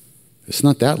 It's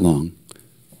not that long.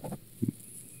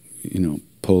 You know,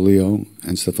 polio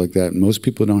and stuff like that. Most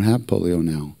people don't have polio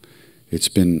now. It's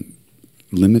been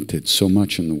limited so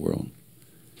much in the world.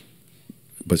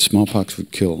 But smallpox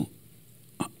would kill,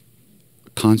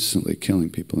 constantly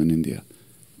killing people in India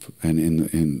and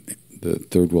in the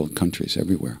third world countries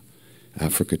everywhere,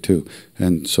 Africa too.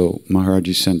 And so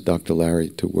Maharajji sent Dr. Larry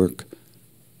to work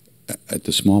at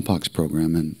the smallpox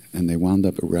program, and they wound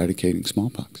up eradicating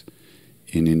smallpox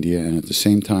in India. And at the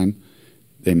same time,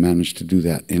 they managed to do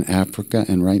that in Africa,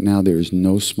 and right now there is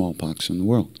no smallpox in the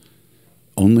world.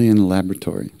 Only in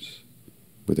laboratories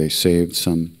where they saved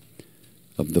some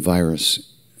of the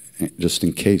virus just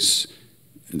in case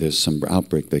there's some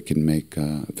outbreak they can make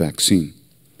a vaccine.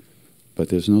 But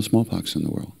there's no smallpox in the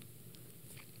world.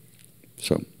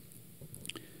 So,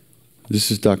 this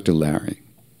is Dr. Larry.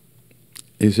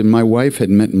 He said, my wife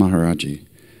had met Maharajji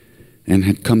and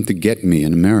had come to get me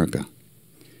in America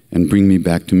and bring me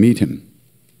back to meet him.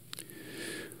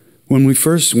 When we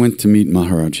first went to meet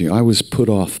Maharajji, I was put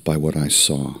off by what I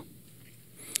saw.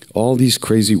 All these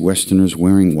crazy Westerners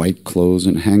wearing white clothes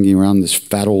and hanging around this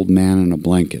fat old man in a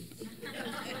blanket.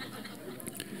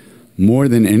 More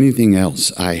than anything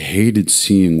else, I hated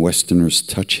seeing Westerners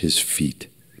touch his feet.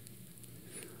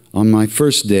 On my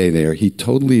first day there, he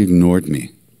totally ignored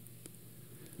me.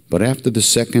 But after the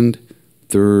second,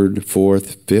 third,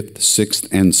 fourth, fifth, sixth,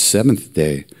 and seventh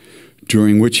day,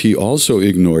 during which he also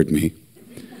ignored me,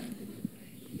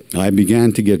 I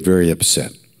began to get very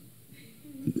upset.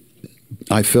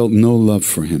 I felt no love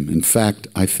for him. In fact,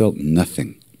 I felt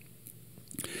nothing.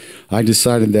 I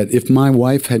decided that if my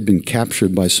wife had been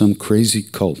captured by some crazy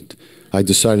cult,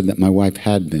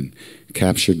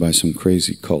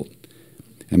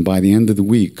 And by the end of the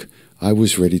week, I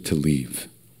was ready to leave.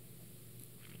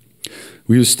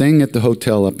 We were staying at the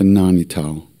hotel up in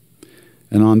Nainital,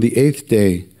 and on the 8th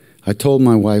day, I told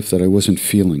my wife that I wasn't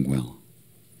feeling well.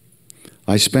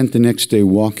 I spent the next day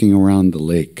walking around the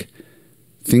lake,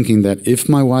 thinking that if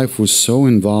my wife was so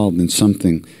involved in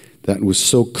something that was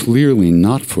so clearly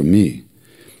not for me,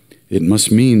 it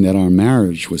must mean that our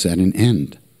marriage was at an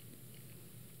end.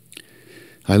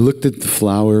 I looked at the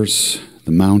flowers,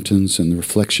 the mountains, and the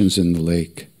reflections in the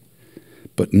lake,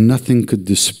 but nothing could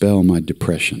dispel my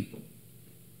depression.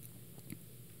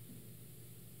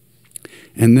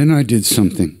 And then I did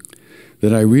something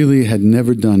that I really had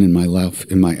never done in my life,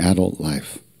 in my adult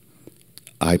life.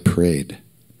 I prayed.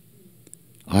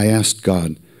 I asked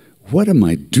God, what am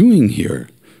I doing here?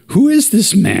 Who is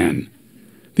this man?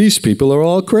 These people are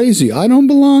all crazy. I don't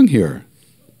belong here.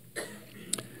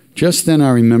 Just then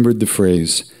I remembered the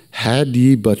phrase, had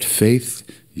ye but faith,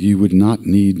 ye would not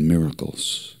need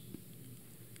miracles.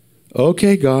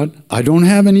 Okay, God, I don't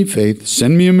have any faith.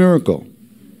 Send me a miracle.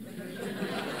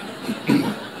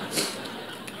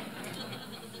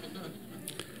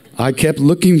 I kept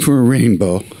looking for a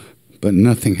rainbow, but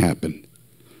nothing happened.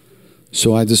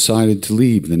 So I decided to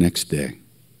leave the next day.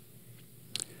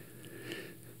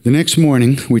 The next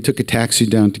morning, we took a taxi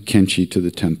down to Kenchi to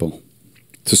the temple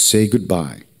to say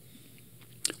goodbye.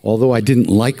 Although I didn't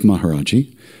like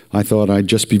Maharajji, I thought I'd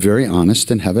just be very honest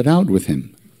and have it out with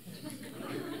him.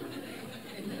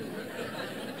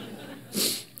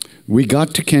 We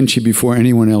got to Kenchi before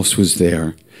anyone else was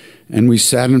there, and we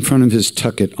sat in front of his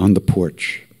tucket on the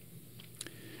porch.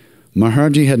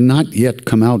 Maharajji had not yet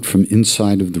come out from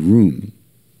inside of the room.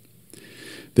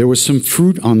 There was some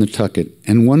fruit on the tucket,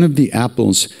 and one of the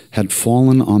apples had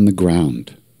fallen on the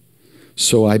ground.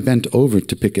 So I bent over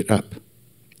to pick it up.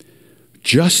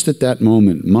 Just at that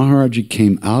moment, Maharajji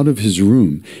came out of his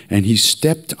room, and he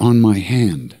stepped on my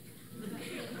hand,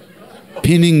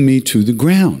 pinning me to the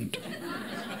ground.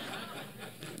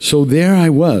 So there I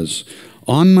was,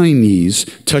 on my knees,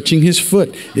 touching his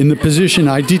foot in the position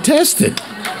I detested.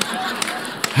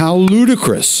 How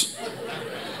ludicrous.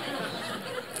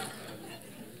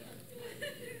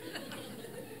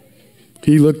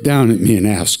 He looked down at me and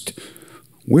asked,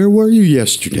 "Where were you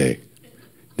yesterday?"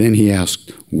 Then he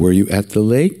asked, "Were you at the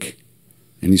lake?"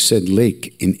 And he said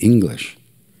lake in English.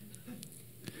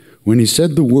 When he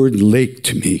said the word lake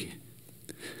to me,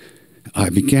 I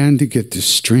began to get this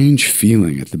strange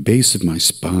feeling at the base of my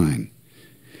spine,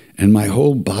 and my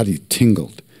whole body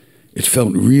tingled. It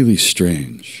felt really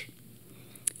strange.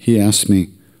 He asked me,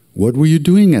 "What were you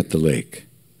doing at the lake?"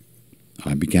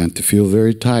 I began to feel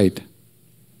very tight.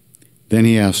 Then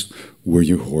he asked, "Were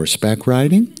you horseback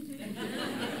riding?"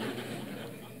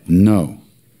 No.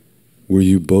 "Were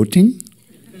you boating?"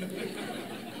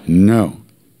 No.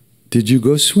 "Did you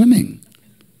go swimming?"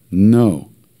 No.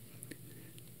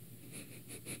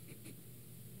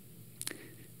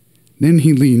 Then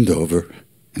he leaned over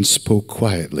and spoke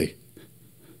quietly.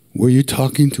 "Were you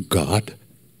talking to God?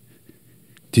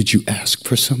 Did you ask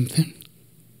for something?"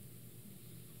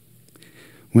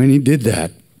 When he did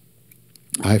that,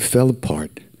 I fell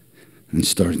apart and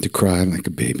started to cry like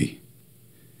a baby.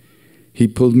 He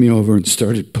pulled me over and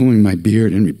started pulling my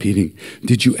beard and repeating,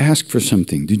 "Did you ask for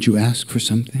something? Did you ask for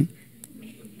something?"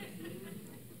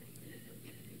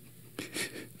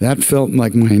 That felt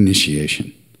like my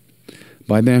initiation.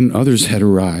 By then, others had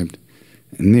arrived,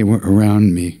 and they were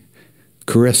around me,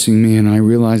 caressing me, and I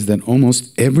realized that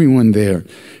almost everyone there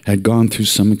had gone through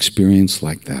some experience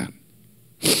like that.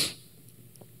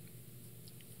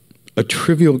 A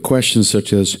trivial question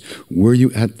such as, "Were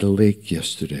you at the lake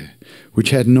yesterday?" which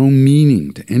had no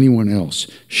meaning to anyone else,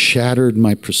 shattered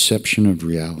my perception of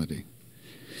reality.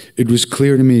 It was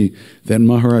clear to me that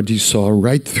Maharajji saw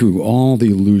right through all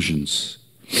the illusions.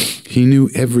 He knew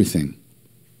everything.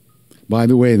 By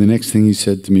the way, the next thing he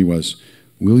said to me was,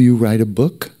 "Will you write a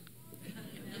book?"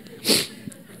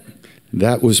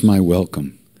 That was my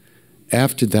welcome.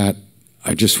 After that,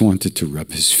 I just wanted to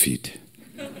rub his feet.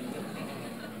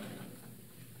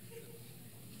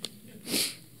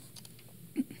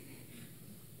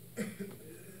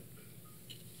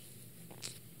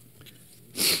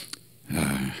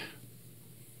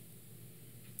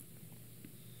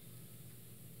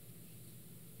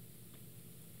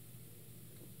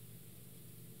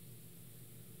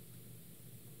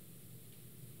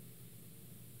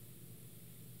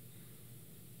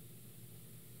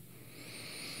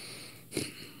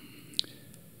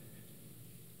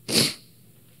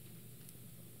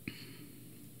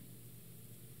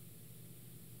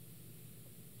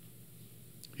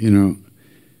 You know,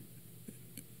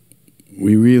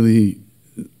 we really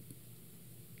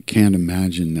can't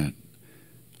imagine that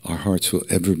our hearts will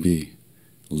ever be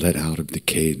let out of the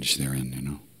cage they're in, you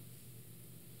know.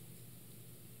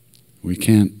 We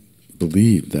can't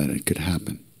believe that it could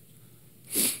happen,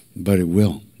 but it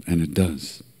will, and it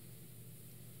does.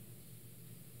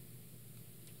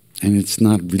 And it's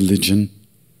not religion,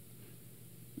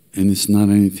 and it's not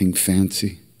anything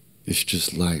fancy. It's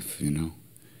just life, you know.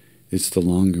 It's the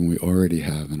longing we already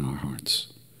have in our hearts,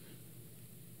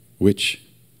 which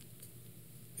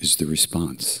is the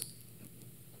response.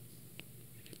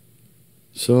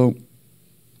 So,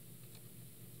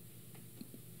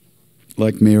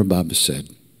 like Mayor Baba said,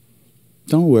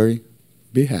 don't worry,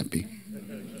 be happy.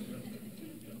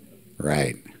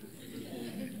 Right.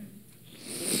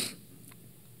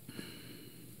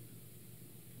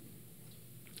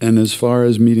 And as far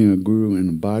as meeting a guru in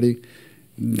a body,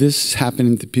 this is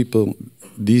happening to people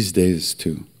these days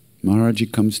too.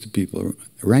 Maharajji comes to people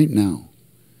right now.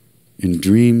 In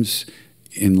dreams,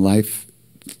 in life,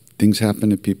 things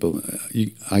happen to people.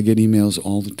 I get emails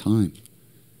all the time.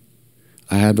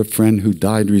 I have a friend who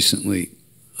died recently,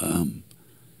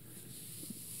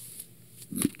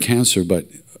 cancer, but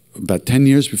about 10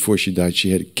 years before she died,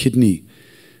 she had a kidney,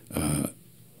 an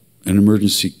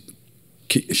emergency.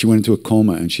 She went into a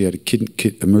coma and she had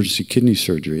a emergency kidney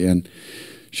surgery. And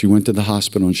she went to the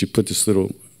hospital and she put this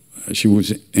little, she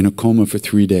was in a coma for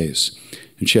 3 days.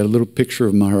 And she had a little picture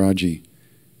of Maharajji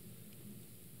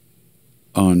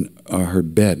on her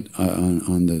bed,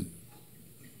 on the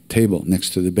table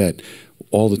next to the bed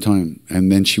all the time. And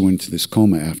then she went into this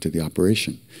coma after the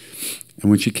operation. And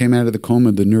when she came out of the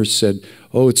coma, the nurse said,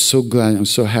 "Oh, it's so glad, I'm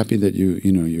so happy that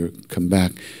you're come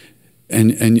back.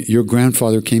 And your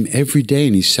grandfather came every day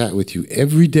and he sat with you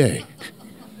every day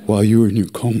while you were in your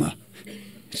coma."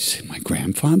 She said, "My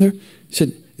grandfather?" He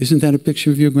said, "Isn't that a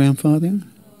picture of your grandfather?"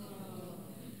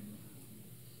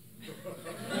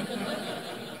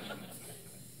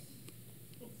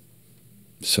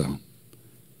 So,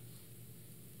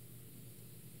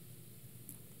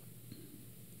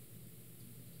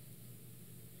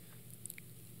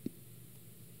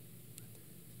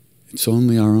 it's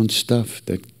only our own stuff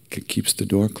that keeps the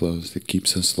door closed, that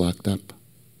keeps us locked up.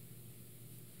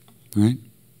 Right?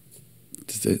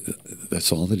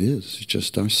 That's all it is. It's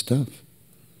just our stuff.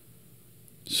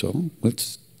 So,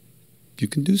 you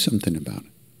can do something about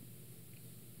it.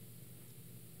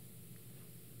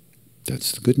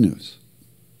 That's the good news.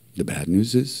 The bad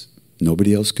news is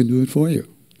nobody else can do it for you.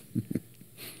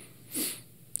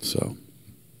 So,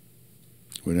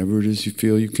 whatever it is you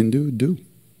feel you can do, do.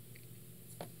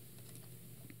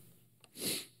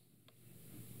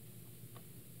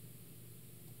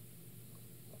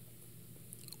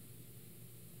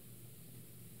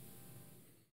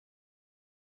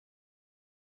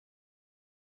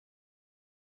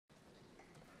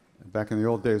 Back in the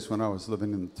old days when I was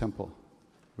living in the temple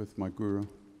with my guru,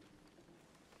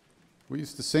 we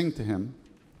used to sing to him,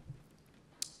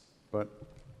 but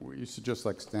we used to just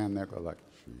like stand there, go like,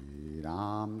 Shri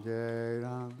Ram Jai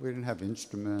Ram. We didn't have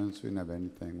instruments, we didn't have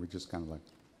anything. We just kind of like.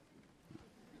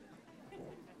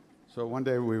 So one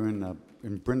day we were in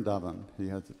Vrindavan. He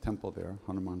has a temple there,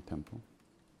 Hanuman temple.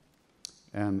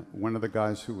 And one of the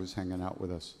guys who was hanging out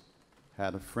with us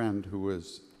had a friend who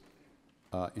was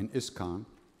in ISKCON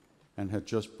and had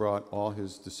just brought all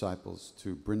his disciples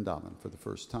to Vrindavan for the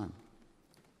first time.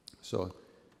 So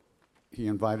he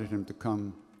invited him to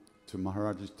come to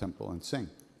Maharajji's temple and sing.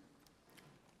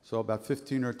 So about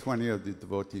 15 or 20 of the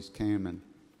devotees came and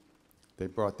they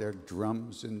brought their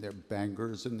drums and their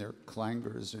bangers and their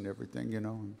clangers and everything,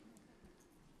 And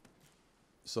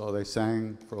so they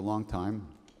sang for a long time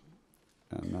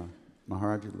and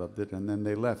Maharajji loved it, and then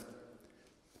they left.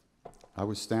 I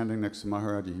was standing next to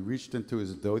Maharajji. He reached into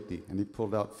his dhoti and he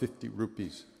pulled out 50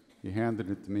 rupees. He handed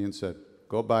it to me and said,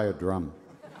 "Go buy a drum."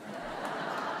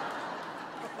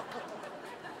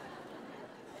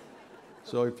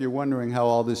 So if you're wondering how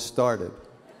all this started,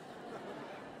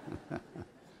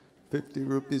 50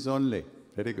 rupees only.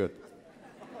 Very good.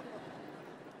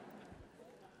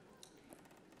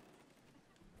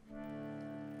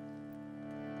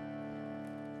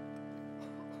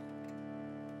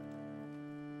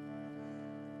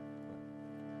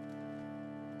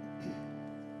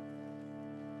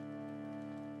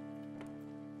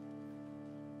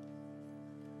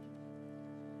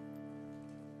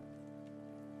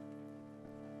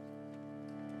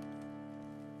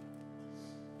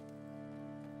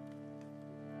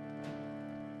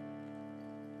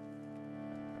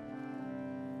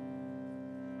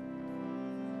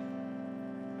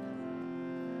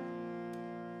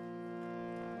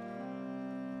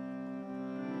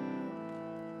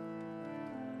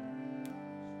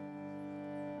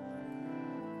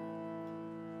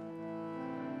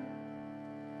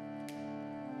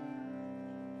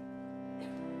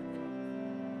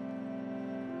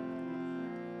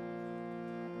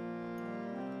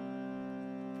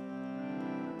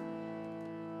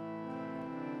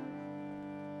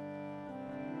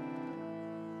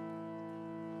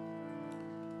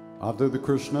 After the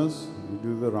Krishnas, we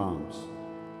do the Rams.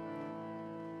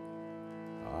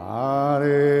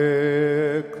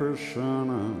 Hare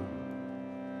Krishna,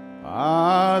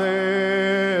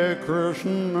 Hare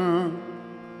Krishna,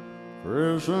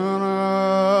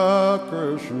 Krishna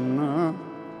Krishna,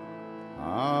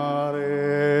 Hare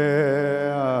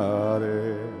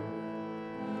Hare.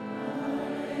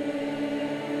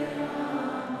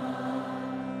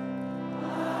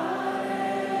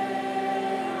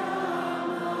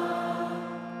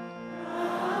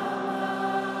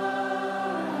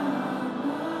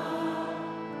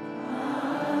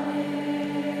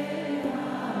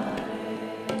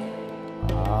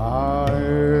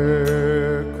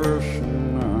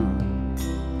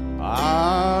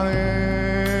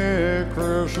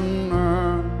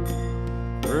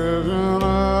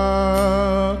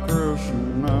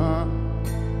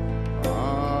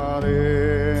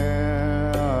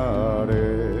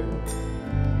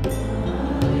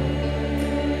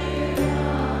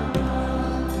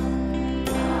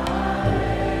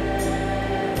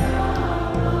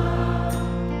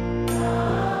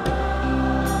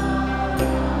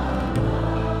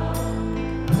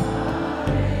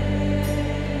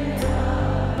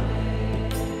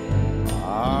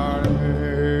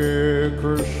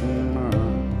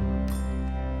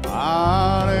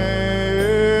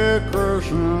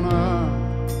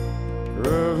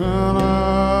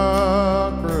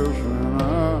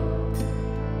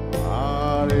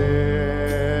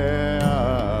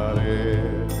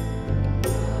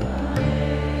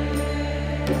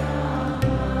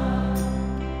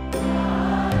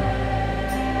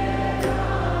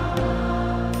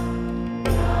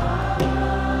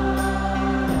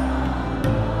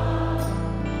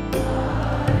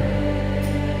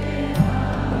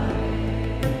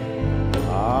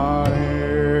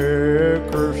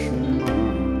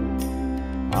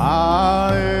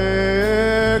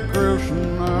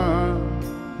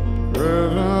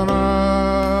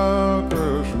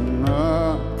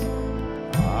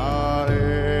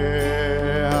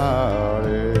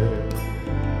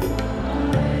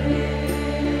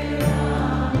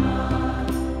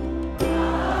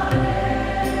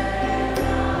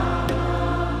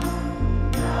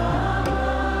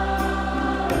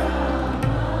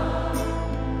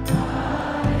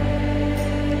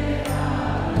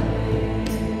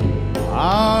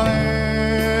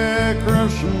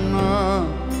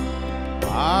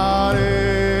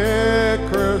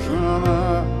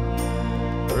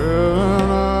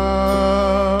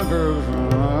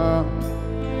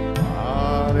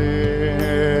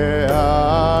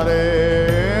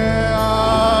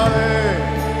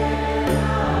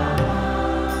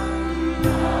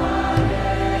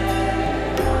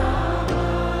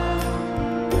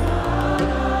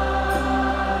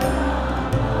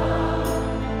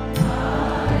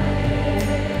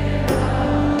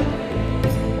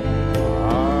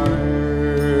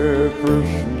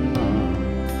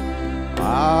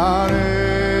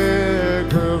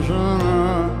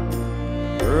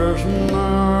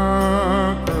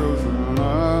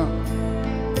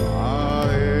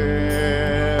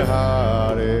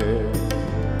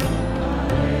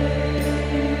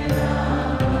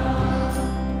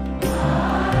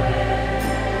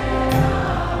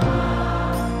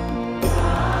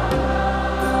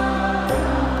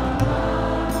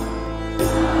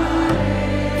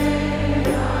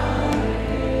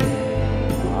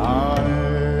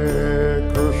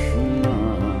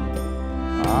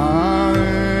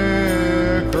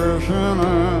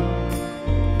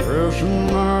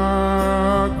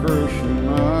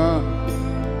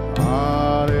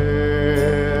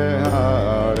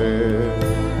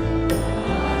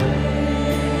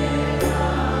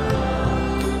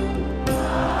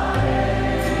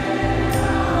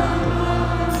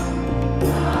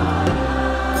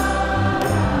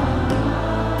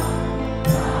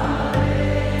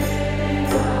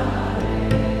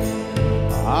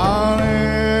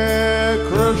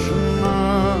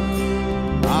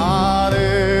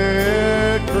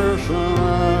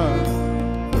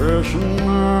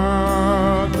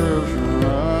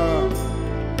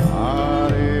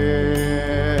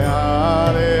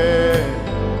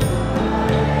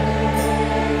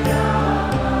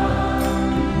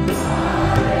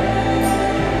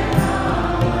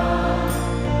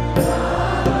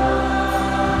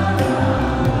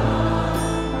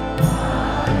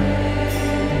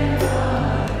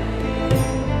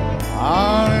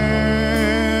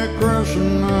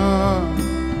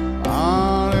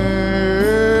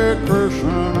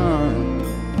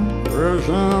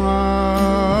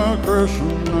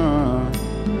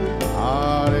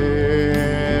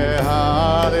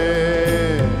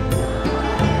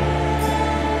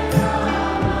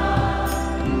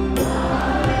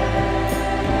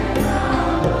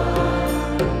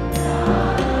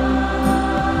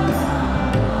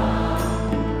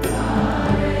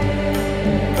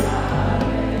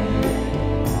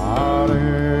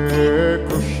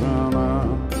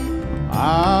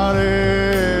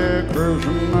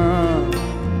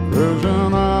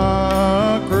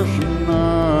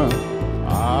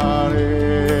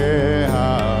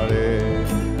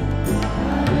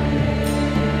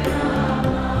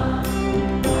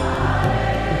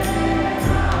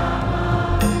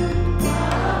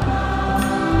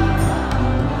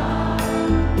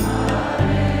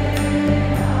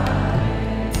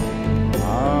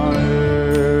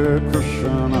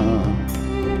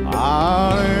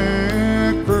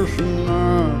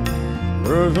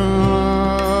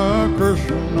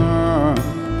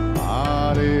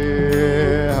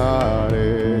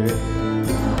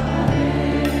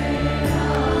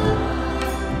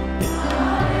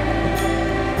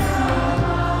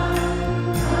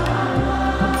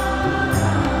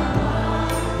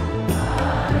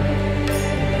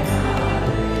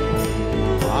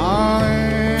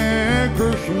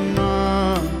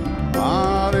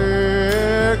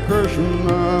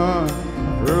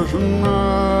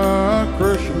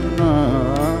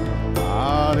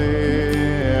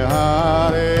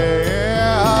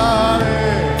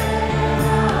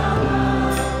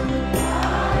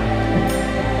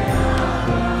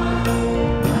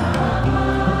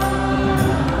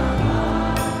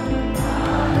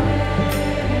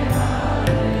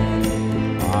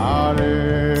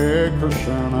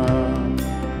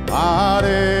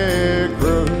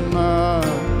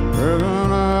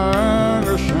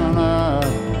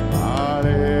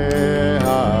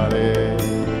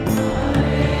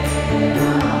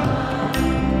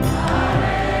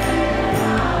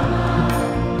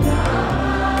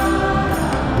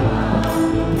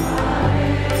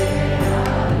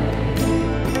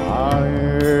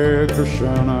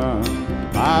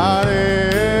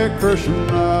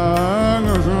 Krishna,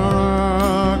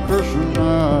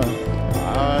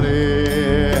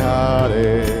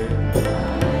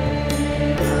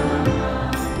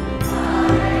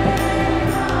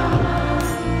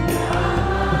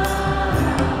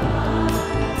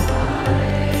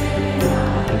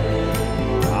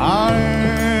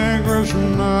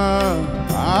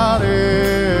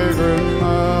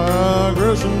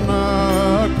 Krishna,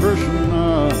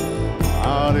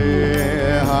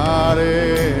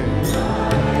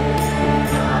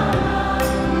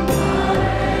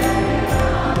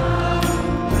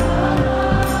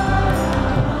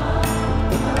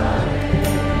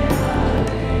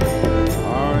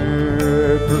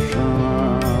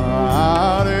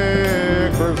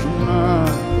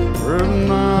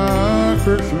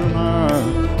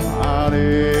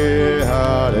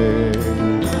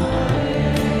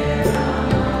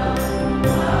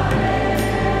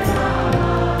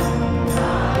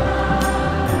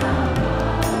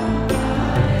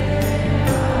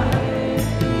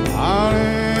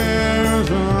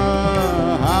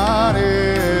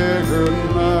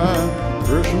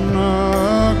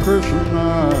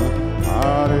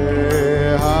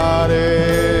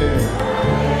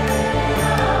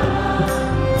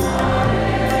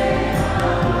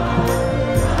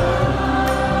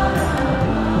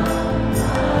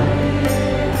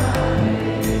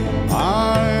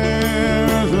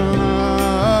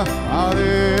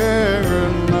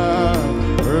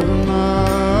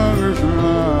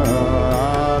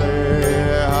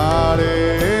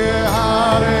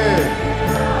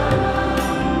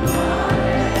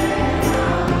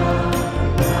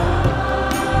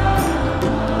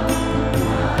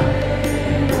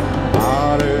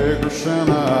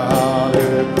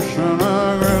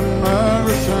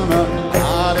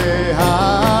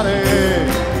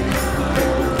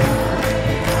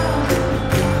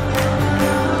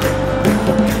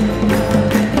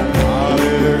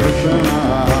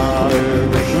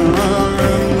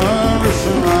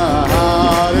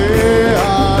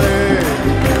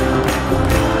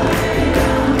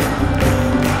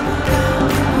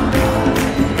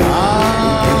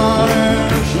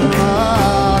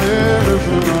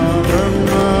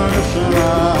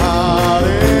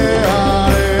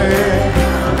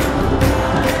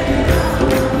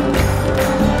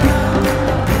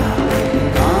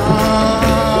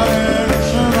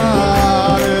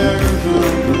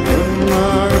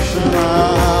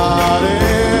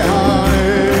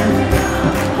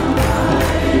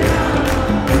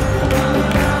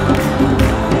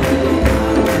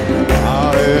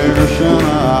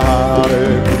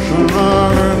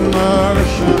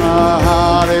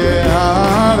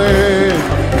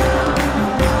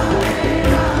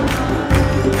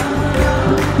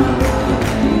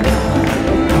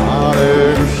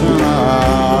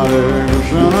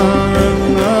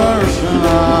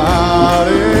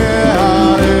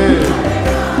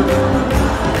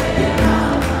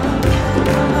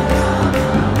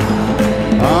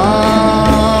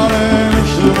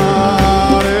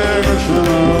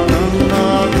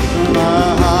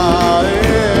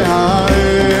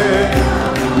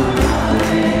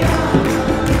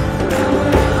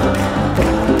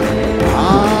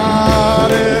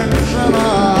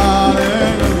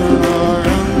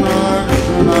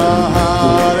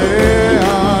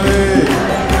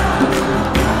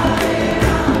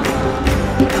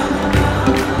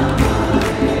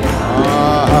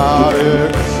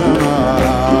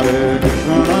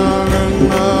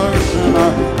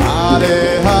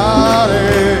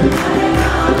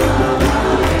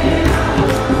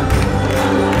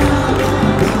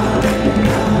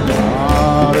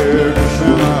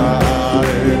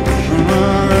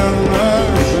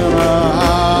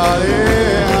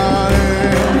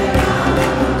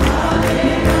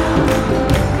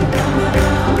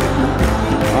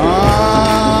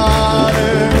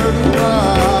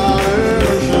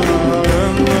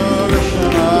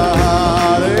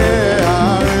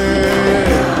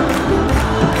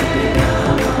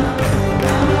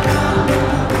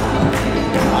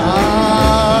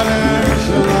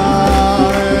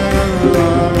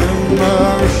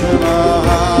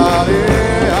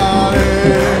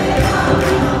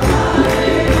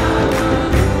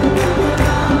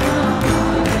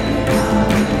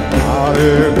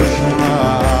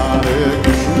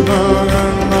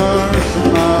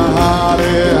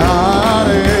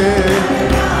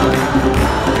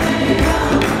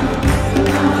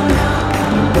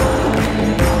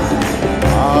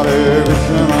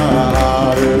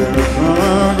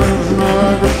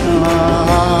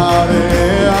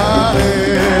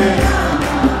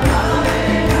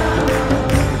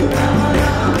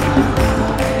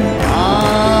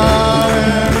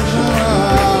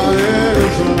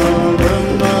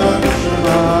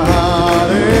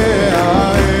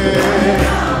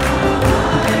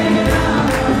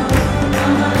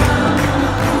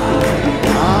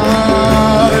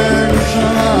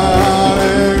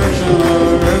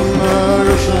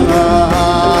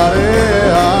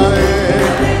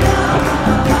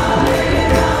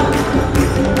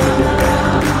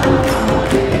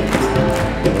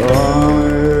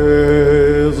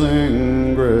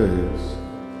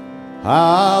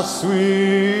 How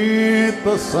sweet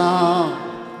the sound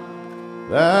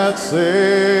that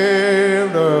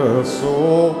saved a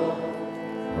soul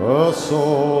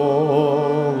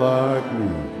like me.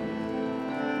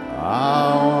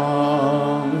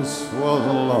 I once was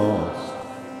lost,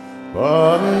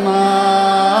 but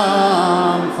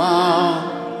now I'm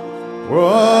found.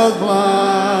 Was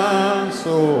blind,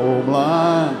 so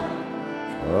blind,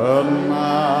 but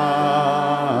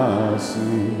now I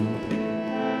see.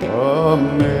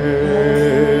 Amazing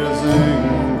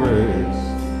grace,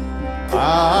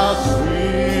 how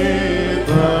sweet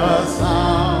the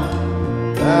sound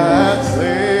that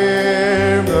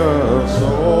saved a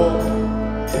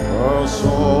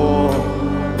soul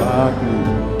like me.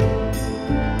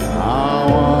 I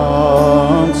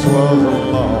once was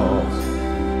lost,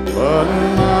 but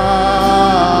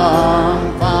now I'm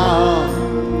found.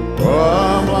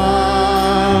 Was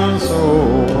blind, so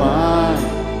blind,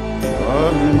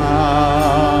 but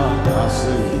now I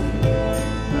see.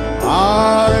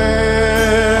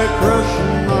 Hare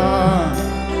Krishna,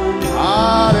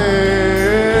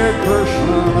 Hare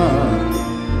Krishna,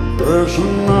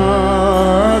 Krishna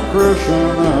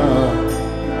Krishna,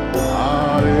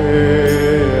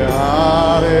 Hare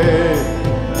Hare,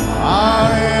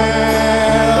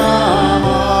 Hare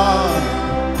Rama,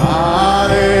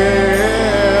 Hare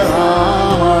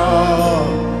Rama,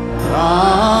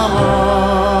 Rama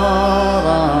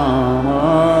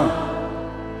Rama,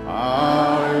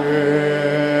 Hare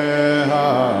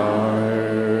Hare.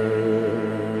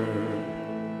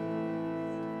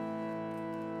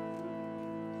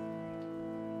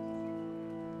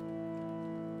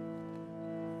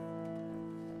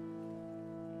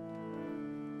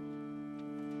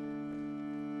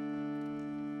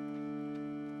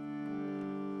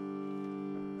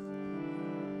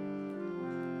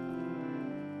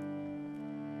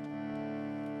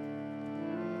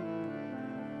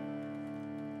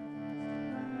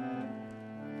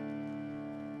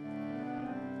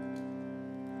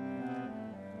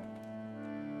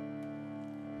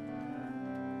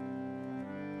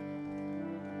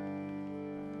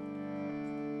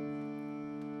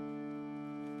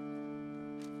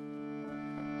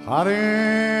 Hare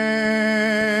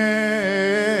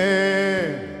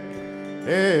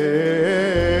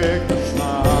Krishna,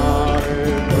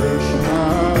 Hare Krishna,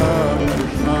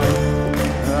 Krishna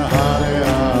Hare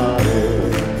Hare,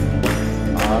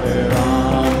 Hare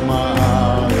Rama,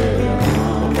 Hare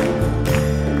Rama,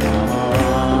 Rama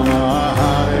Rama,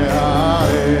 Hare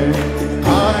Hare,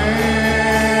 Hare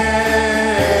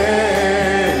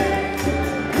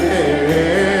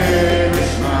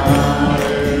Krishna,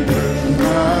 Hare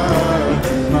Krishna,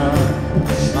 Krishna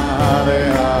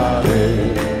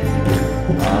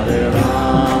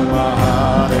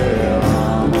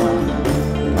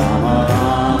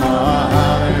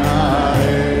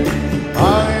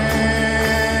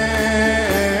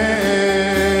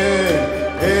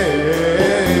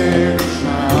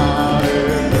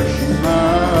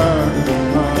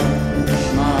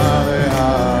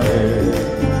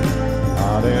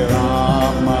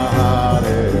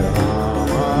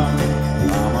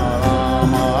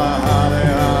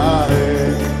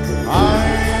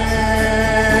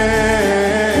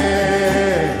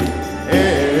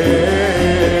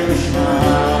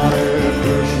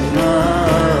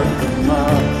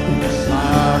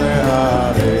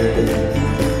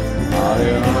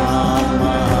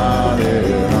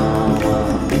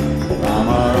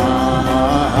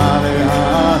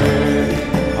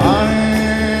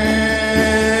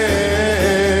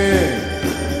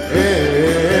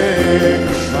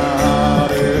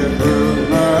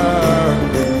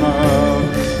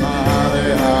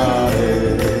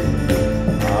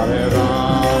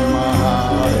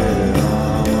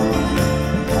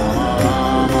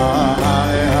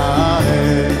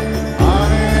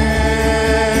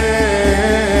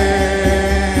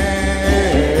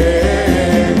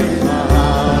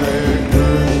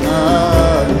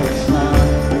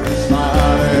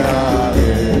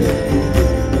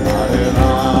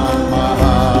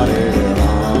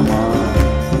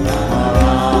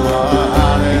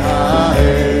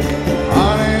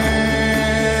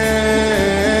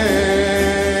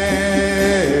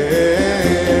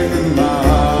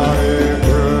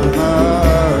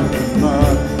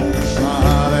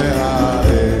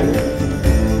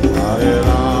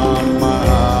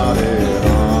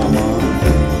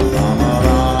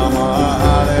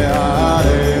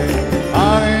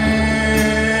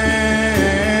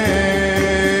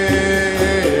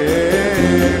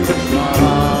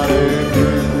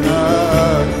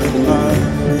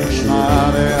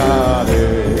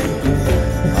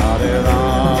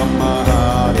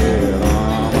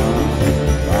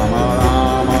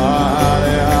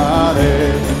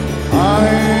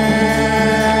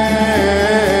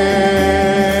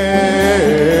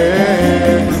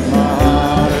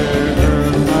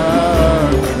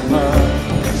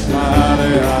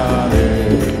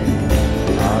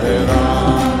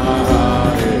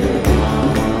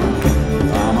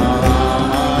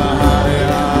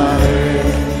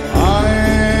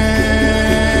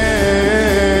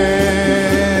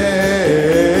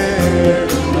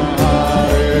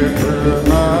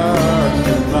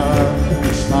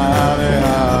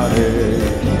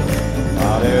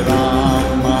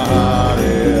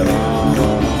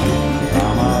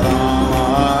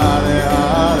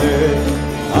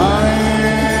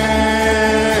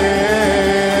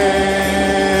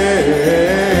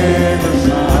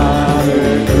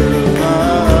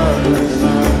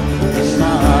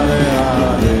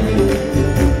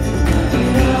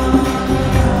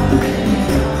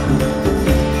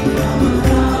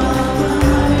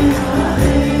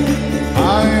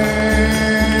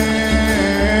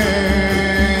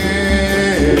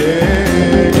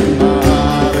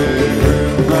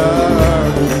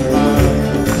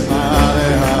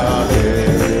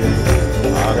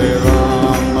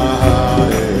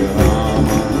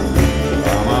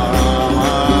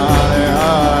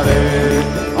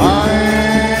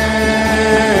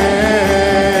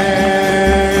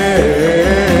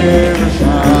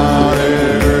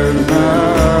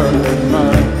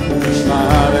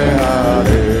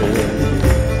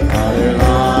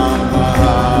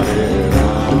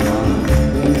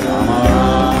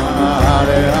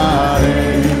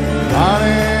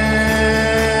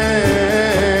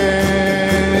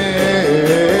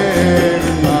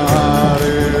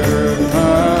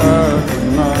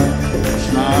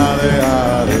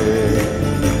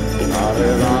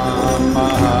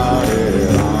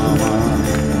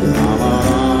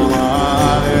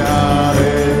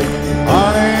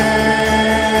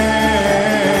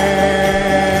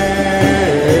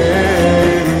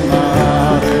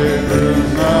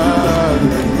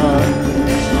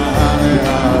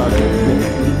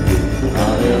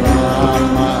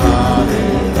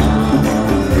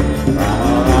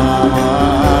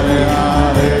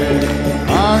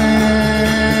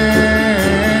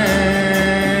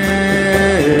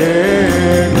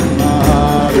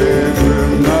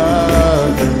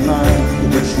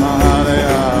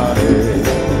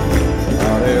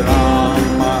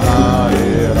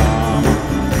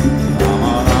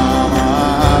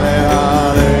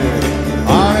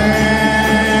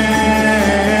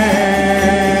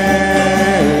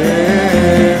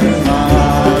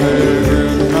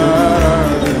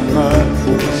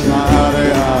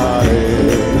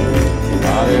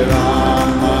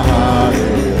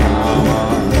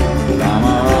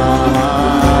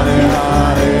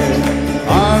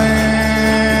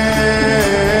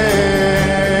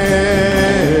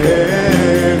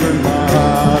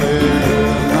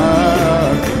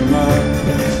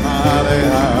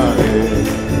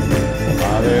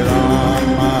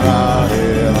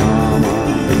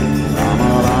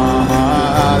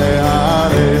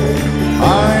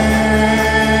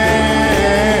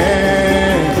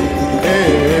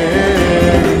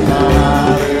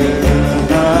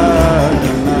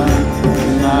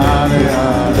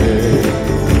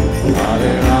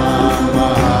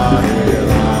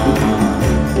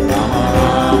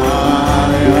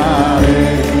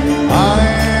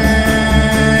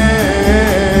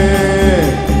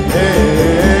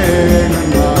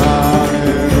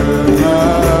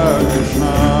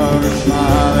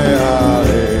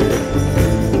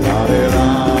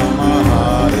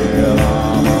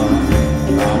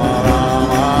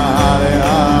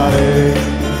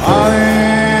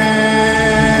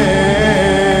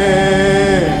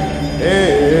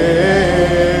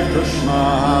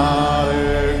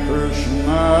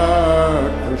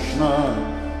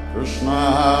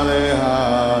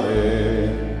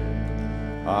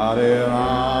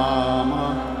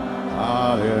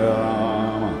Hare Ram.